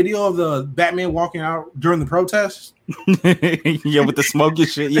 Remember that video of the Batman walking out during the protests? Yeah, with the smoke and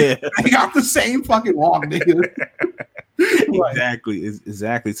shit. Yeah, they got the same fucking walk, nigga.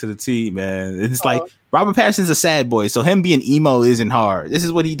 Exactly to the T, man. It's like Robert Pattinson's a sad boy, so him being emo isn't hard. This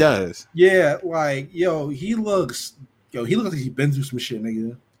is what he does. Yeah, like he looks like he's been through some shit,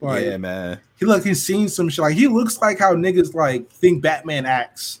 nigga. Like, yeah, man. He looks like he's seen some shit. Like he looks like how niggas like think Batman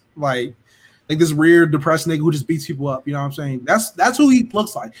acts. Like this weird, depressed nigga who just beats people up. You know what I'm saying? That's who he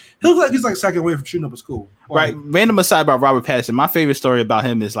looks like. He looks like he's like second away from shooting up a school. Like, right. Random aside about Robert Pattinson. My favorite story about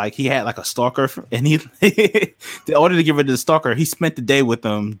him is like he had like a stalker, and he, in order to get rid of the stalker, he spent the day with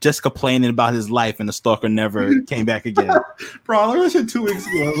them just complaining about his life, and the stalker never came back again. Bro, I learned that shit 2 weeks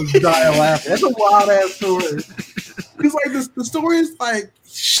ago. I was dying laughing. That's a wild ass story. Because like the story is like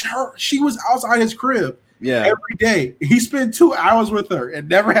she was outside his crib. Yeah, every day. He spent 2 hours with her and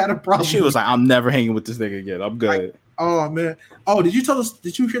never had a problem. She was like, "I'm never hanging with this nigga again. I'm good." Like, oh man. Oh, did you tell us?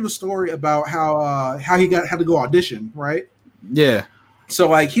 Did you hear the story about how he had to go audition? Right. Yeah. So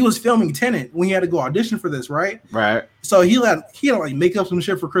like he was filming Tenet when he had to go audition for this. Right. Right. So he had like make up some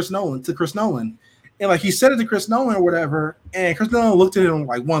shit for Chris Nolan, and like he said it to Chris Nolan or whatever, and Chris Nolan looked at him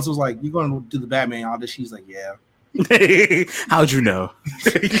like once, was like, "You going to do the Batman audition?" He's like, "Yeah." How'd you know?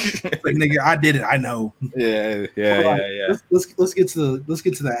 Like, nigga, I did it. I know. Yeah. Let's get to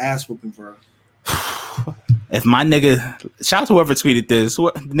the ass whooping, bro. If my nigga, shout out to whoever tweeted this,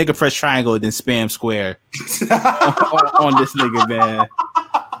 nigga press triangle then spam square on this nigga, man.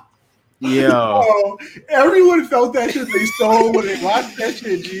 Yo, oh, everyone felt that shit. They stole when they watched that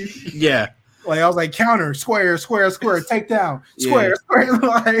shit. G. Yeah. Like I was like counter, square, take down, square.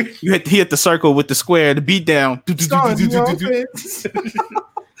 Like you hit the circle with the square, the beat down. Yo, this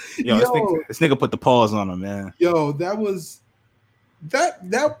nigga put the pause on him, man. Yo, that was that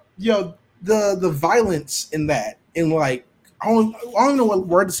yo the violence in that, and like I don't know what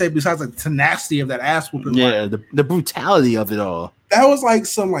word to say besides like the tenacity of that ass whooping. Yeah, the brutality of it all. That was like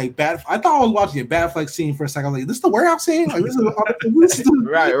some like bad. I thought I was watching a Batfleck scene for a second. I was like, "This is the warehouse scene? Like this is the,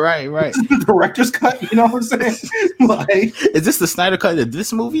 right. This is the director's cut." You know what I'm saying? Like, is this the Snyder cut of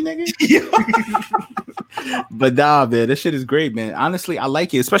this movie, nigga? Yeah. But nah, man, this shit is great, man. Honestly, I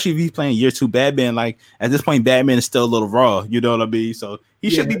like it, especially if he's playing year 2 Batman. Like at this point, Batman is still a little raw. You know what I mean? So he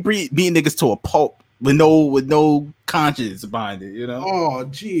should be beating niggas to a pulp with no conscience behind it. You know? Oh,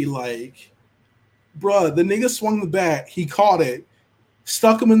 gee, like, bruh, the nigga swung the bat. He caught it.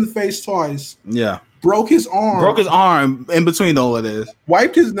 Stuck him in the face twice. Yeah. Broke his arm in between all of this.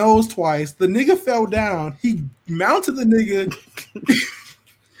 Wiped his nose twice. The nigga fell down. He mounted the nigga.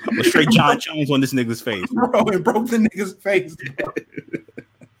 Straight John Jones on this nigga's face. Bro, it broke the nigga's face.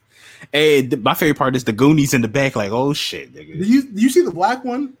 Hey, my favorite part is the Goonies in the back, like, oh shit, nigga. Do you see the black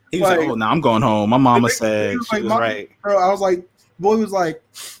one? He was like, oh, no, I'm going home. My mama said she was right. Bro, I was like, boy was like,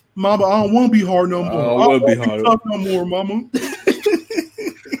 Mama, I don't want to be hard no more. I don't want to be hard no more, Mama.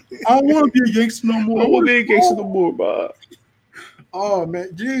 I don't want to be a gangster no more. I don't want to be a gangster no more, Bob. Oh man,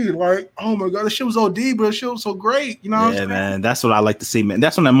 gee, like, oh my god, the shit was OD, but the shit was so great. You know what I'm saying? Man, that's what I like to see, man.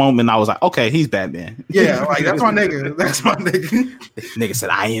 That's when that moment I was like, okay, he's Batman. Yeah, like that's my nigga. That's my nigga. Nigga said,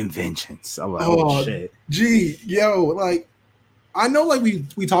 I am vengeance. I'm like, oh shit. Gee, yo, like, I know, like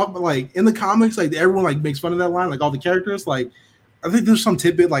we talk about like in the comics, like everyone like makes fun of that line, like all the characters, like. I think there's some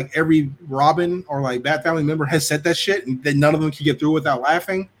tidbit like every Robin or like Bat family member has said that shit, and then none of them can get through without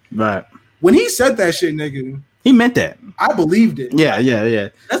laughing. Right. When he said that shit, nigga, he meant that. I believed it. Yeah.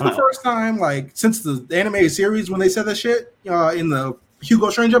 That's the first time, like, since the animated series when they said that shit in the Hugo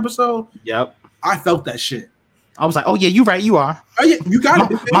Strange episode. Yep. I felt that shit. I was like, oh yeah, you right, you are. Oh yeah, you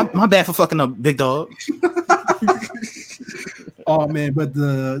got it. My bad for fucking up, big dog. Oh man, but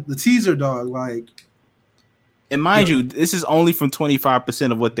the teaser, dog, like. And mind you, this is only from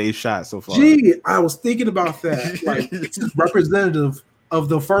 25% of what they've shot so far. Gee, I was thinking about that. Like, this is representative of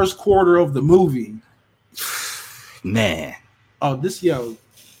the first quarter of the movie. Man. Oh, this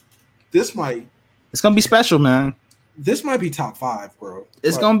might. It's going to be special, man. This might be top 5, bro.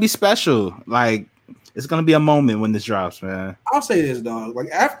 It's going to be special. Like, it's going to be a moment when this drops, man. I'll say this, dog. Like,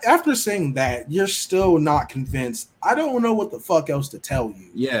 after saying that, you're still not convinced. I don't know what the fuck else to tell you.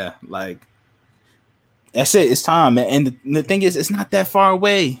 Yeah, like. That's it. It's time, man. And the thing is, it's not that far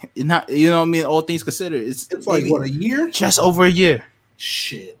away. It's not, you know what I mean? All things considered, it's like what, a year? Just over a year.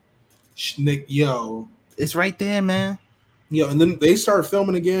 shit. Nick, yo. It's right there, man. Yo, and then they start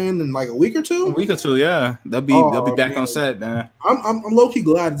filming again in like a week or two. Yeah. They'll be back on set, man. I'm low key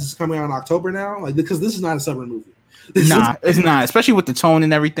glad this is coming out in October now, like because this is not a summer movie. It's not, especially with the tone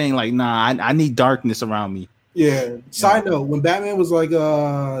and everything. Like, I need darkness around me. Yeah. Side note: when Batman was like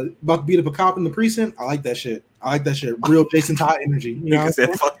about to beat up a cop in the precinct, I like that shit. Real Jason Todd energy. You know,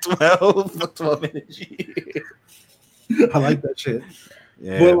 said fuck 12 energy. I like that shit.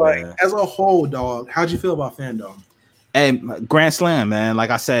 Yeah, but like man. as a whole, dog, how'd you feel about Fandom? And Grand Slam, man.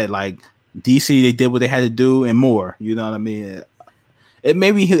 Like I said, like DC, they did what they had to do and more. You know what I mean? It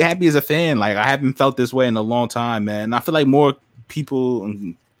made me happy as a fan. Like I haven't felt this way in a long time, man. And I feel like more people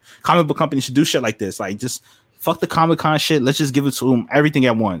and comic book companies should do shit like this. Like just fuck the Comic-Con shit. Let's just give it to them everything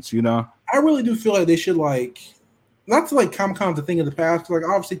at once. You know? I really do feel like they should like not to like Comic-Con the thing of the past. Like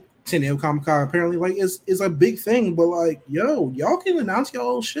obviously San Diego Comic-Con apparently like is a big thing, but like yo, y'all can announce y'all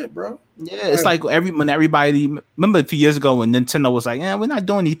old shit, bro. Yeah, it's like when everybody remember a few years ago when Nintendo was like, "Yeah, we're not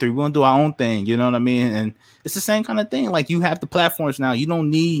doing E3, we're gonna do our own thing." You know what I mean? And it's the same kind of thing. Like you have the platforms now. You don't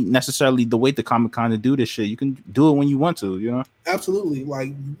need necessarily to wait to Comic-Con to do this shit. You can do it when you want to. You know? Absolutely.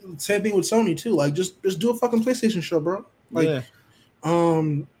 Like same thing with Sony too. Like just do a fucking PlayStation show, bro. Like, yeah. I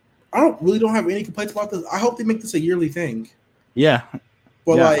don't have any complaints about this. I hope they make this a yearly thing. Yeah.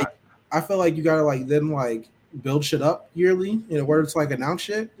 But yeah. like, I feel like you gotta like then like build shit up yearly in order to like announce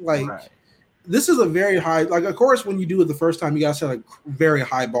shit. Like right. This is a very high. Like of course, when you do it the first time, you gotta set a very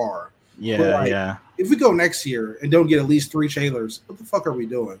high bar. Yeah, like, yeah. If we go next year and don't get at least 3 trailers, what the fuck are we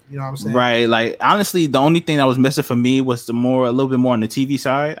doing? You know what I'm saying? Right. Like honestly, the only thing that was missing for me was a little bit more on the TV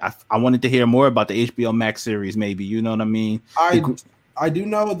side. I wanted to hear more about the HBO Max series, maybe. You know what I mean? I do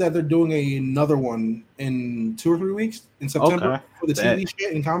know that they're doing another one in 2 or 3 weeks in September for the TV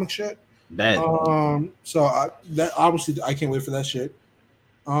shit and comic shit. So that obviously I can't wait for that shit.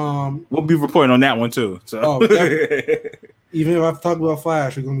 We'll be reporting on that one too. So even if I have to talk about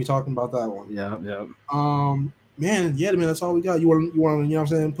Flash, we're gonna be talking about that one. Yeah. Man, that's all we got. You want, you know what I'm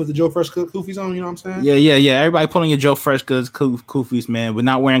saying? Put the Joe Fresh Koofies on, you know what I'm saying? Yeah. Everybody put on your Joe Fresh Goods Koofies, man. We're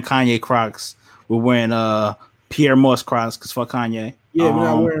not wearing Kanye Crocs. We're wearing Pierre Moss Crocs because fuck Kanye. Yeah, we're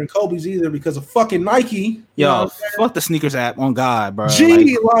not wearing Kobe's either because of fucking Nike. Yo, fuck the sneakers app on God, bro. Listen,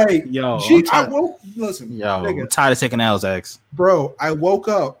 I'm tired of taking L's, X. Bro, I woke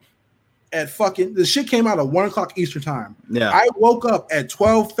up at fucking the shit came out at 1:00 Eastern time. Yeah, I woke up at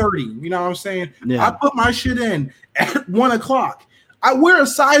 12:30. You know what I'm saying? Yeah, I put my shit in at 1:00. I wear a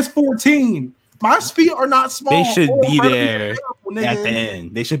size 14. My feet are not small. They should be there at the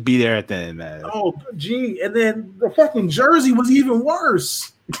end. They should be there at the end, man. Oh, gee. And then the fucking jersey was even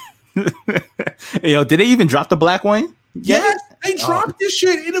worse. Yo, did they even drop the black one? Yes, they dropped this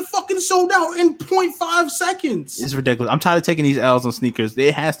shit and it fucking sold out in 0.5 seconds. It's ridiculous. I'm tired of taking these L's on sneakers.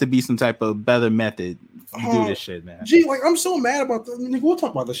 There has to be some type of better method to do this shit, man. Gee, like I'm so mad about this. We'll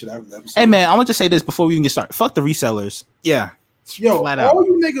talk about this shit after the episode. Hey, man, I want to say this before we even get started. Fuck the resellers. Yeah. Yo, all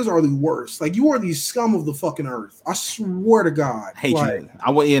you niggas are the worst. Like you are the scum of the fucking earth. I swear to God. Hate you.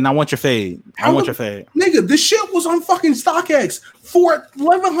 I want your fade. Your fade. Nigga, this shit was on fucking StockX for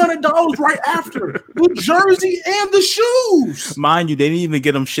 $1,100 right after the jersey and the shoes. Mind you, they didn't even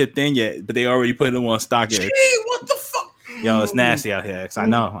get them shipped in yet, but they already put them on StockX. Gee, what the fuck? Yo, it's nasty out here. I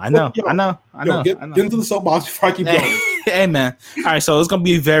know. Get into the soapbox before I keep going. Hey, man. All right, so it's gonna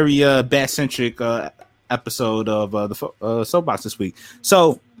be a very bat-centric episode of the soapbox this week.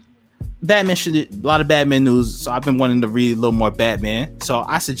 So Batman a lot of Batman news, so I've been wanting to read a little more Batman, so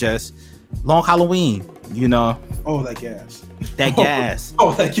I suggest Long Halloween. You know, that gas. That gas.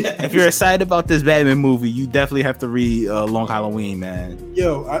 That gas. If you're excited about this Batman movie, you definitely have to read Long Halloween, man.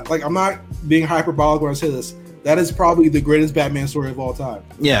 Yo, I'm not being hyperbolic when I say this. That is probably the greatest Batman story of all time.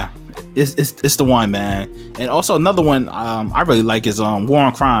 Yeah, it's the one, man. And also another one I really like is War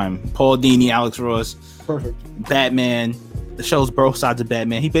on Crime. Paul Dini, Alex Ross. Perfect. Batman. The show's both sides of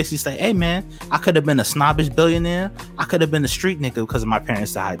Batman. He basically say, "Hey, man, I could have been a snobbish billionaire. I could have been a street nigga because of my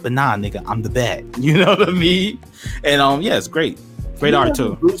parents died. But nah, nigga, I'm the Bat." You know what I mean? And yeah, it's great. Great art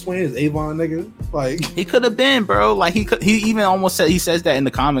too. Bruce Wayne is Avon, nigga. Like he could have been, bro. Like he even almost says that in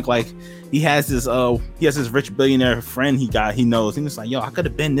the comic. Like he has this rich billionaire friend he knows. He's like, yo, I could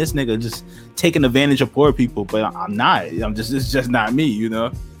have been this nigga just taking advantage of poor people, but I'm not. It's just not me, you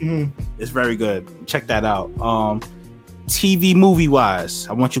know. Mm-hmm. It's very good. Check that out. TV movie wise,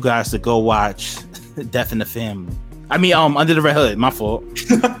 I want you guys to go watch Death in the Family. I mean, Under the Red Hood. My fault.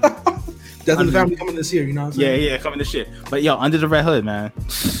 Death in the Family coming this year, you know what I'm saying? Yeah, coming this year. But yo, Under the Red Hood, man.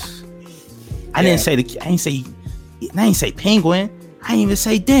 I didn't say Penguin. I didn't even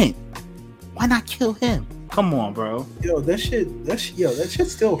say Dent. Why not kill him? Come on, bro. That shit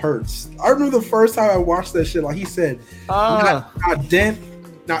still hurts. I remember the first time I watched that shit. Like he said, not Dent,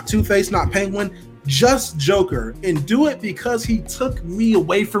 not Two-Face, not Penguin, just Joker, and do it because he took me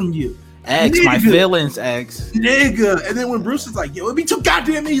away from you. X, nigga. My feelings, X. Nigga. And then when Bruce is like, yo, it'd be too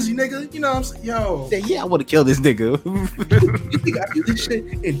goddamn easy, nigga. You know what I'm saying? Yo. Yeah, I would have killed this nigga. You think I do this shit?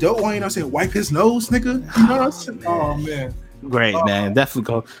 And don't want, you know what I'm saying, wipe his nose, nigga? You know what I'm saying? Oh, man. Great, man.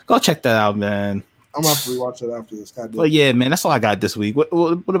 Definitely go check that out, man. I'm going to have to rewatch it after this. Well, yeah, man. That's all I got this week. What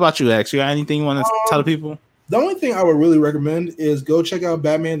about you, X? You got anything you want to tell the people? The only thing I would really recommend is go check out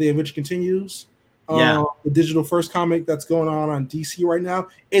Batman The Adventure Continues. The digital first comic that's going on DC right now.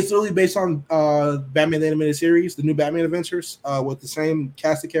 It's really based on Batman the Animated Series, the new Batman Adventures, with the same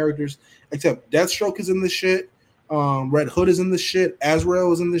cast of characters, except Deathstroke is in this shit. Red Hood is in this shit.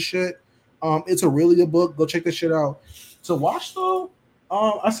 Azrael is in this shit. It's a really good book. Go check this shit out. To watch, though,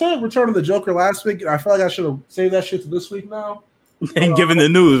 I said Return of the Joker last week, and I feel like I should have saved that shit to this week now. And given the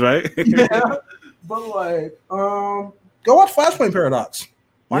news, right? Yeah. But, like, go watch Flashpoint Paradox.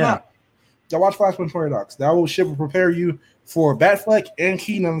 Why not? Go watch Flashpoint Paradox. That will prepare you for Batfleck and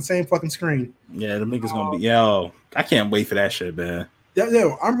Keaton on the same fucking screen. Yeah, the nigga's gonna be I can't wait for that shit, man.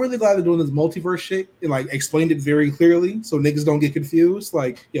 Yeah, I'm really glad they're doing this multiverse shit and like explained it very clearly so niggas don't get confused.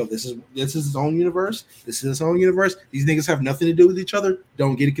 Like, this is his own universe. This is his own universe. These niggas have nothing to do with each other.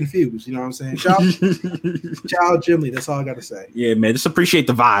 Don't get it confused. You know what I'm saying? Ciao, Jim Lee. That's all I gotta say. Yeah, man. Just appreciate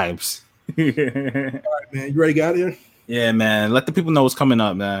the vibes. All right, man. You ready to get out of here? Yeah, man. Let the people know what's coming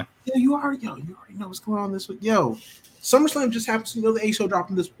up, man. Yeah, you already know what's going on this week. SummerSlam just happens. The A show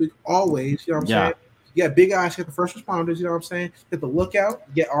dropping this week always. You know what I'm saying? You got Big Eyes, you got the First Responders. You know what I'm saying? You got the Lookout.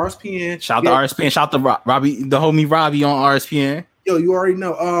 You get RSPN. Shout out to RSPN. Shout out to Robbie, the homie Robbie on RSPN. Yo, you already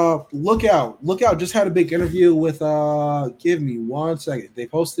know. Lookout just had a big interview with. Give me 1 second. They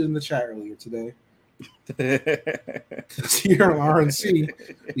posted in the chat earlier today. Here on RNC,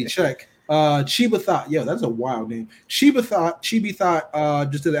 we check. Chiba Thought, that's a wild name. Chibi Thought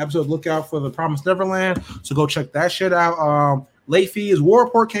just did the episode Lookout for the Promised Neverland, so go check that shit out. Late Fees, War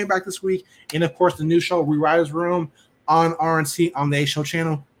Report came back this week, and of course the new show Rewriters Room on RNC on the A Show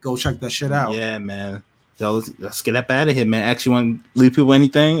channel. Go check that shit out. Yeah, man. So let's get up out of here, man. Actually, want to leave people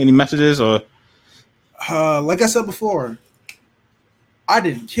anything, any messages, or like I said before, I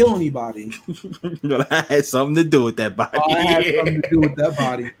didn't kill anybody. But I had something to do with that body. I had something to do with that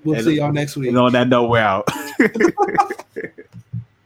body. We'll see y'all next week. And on that note, we're out.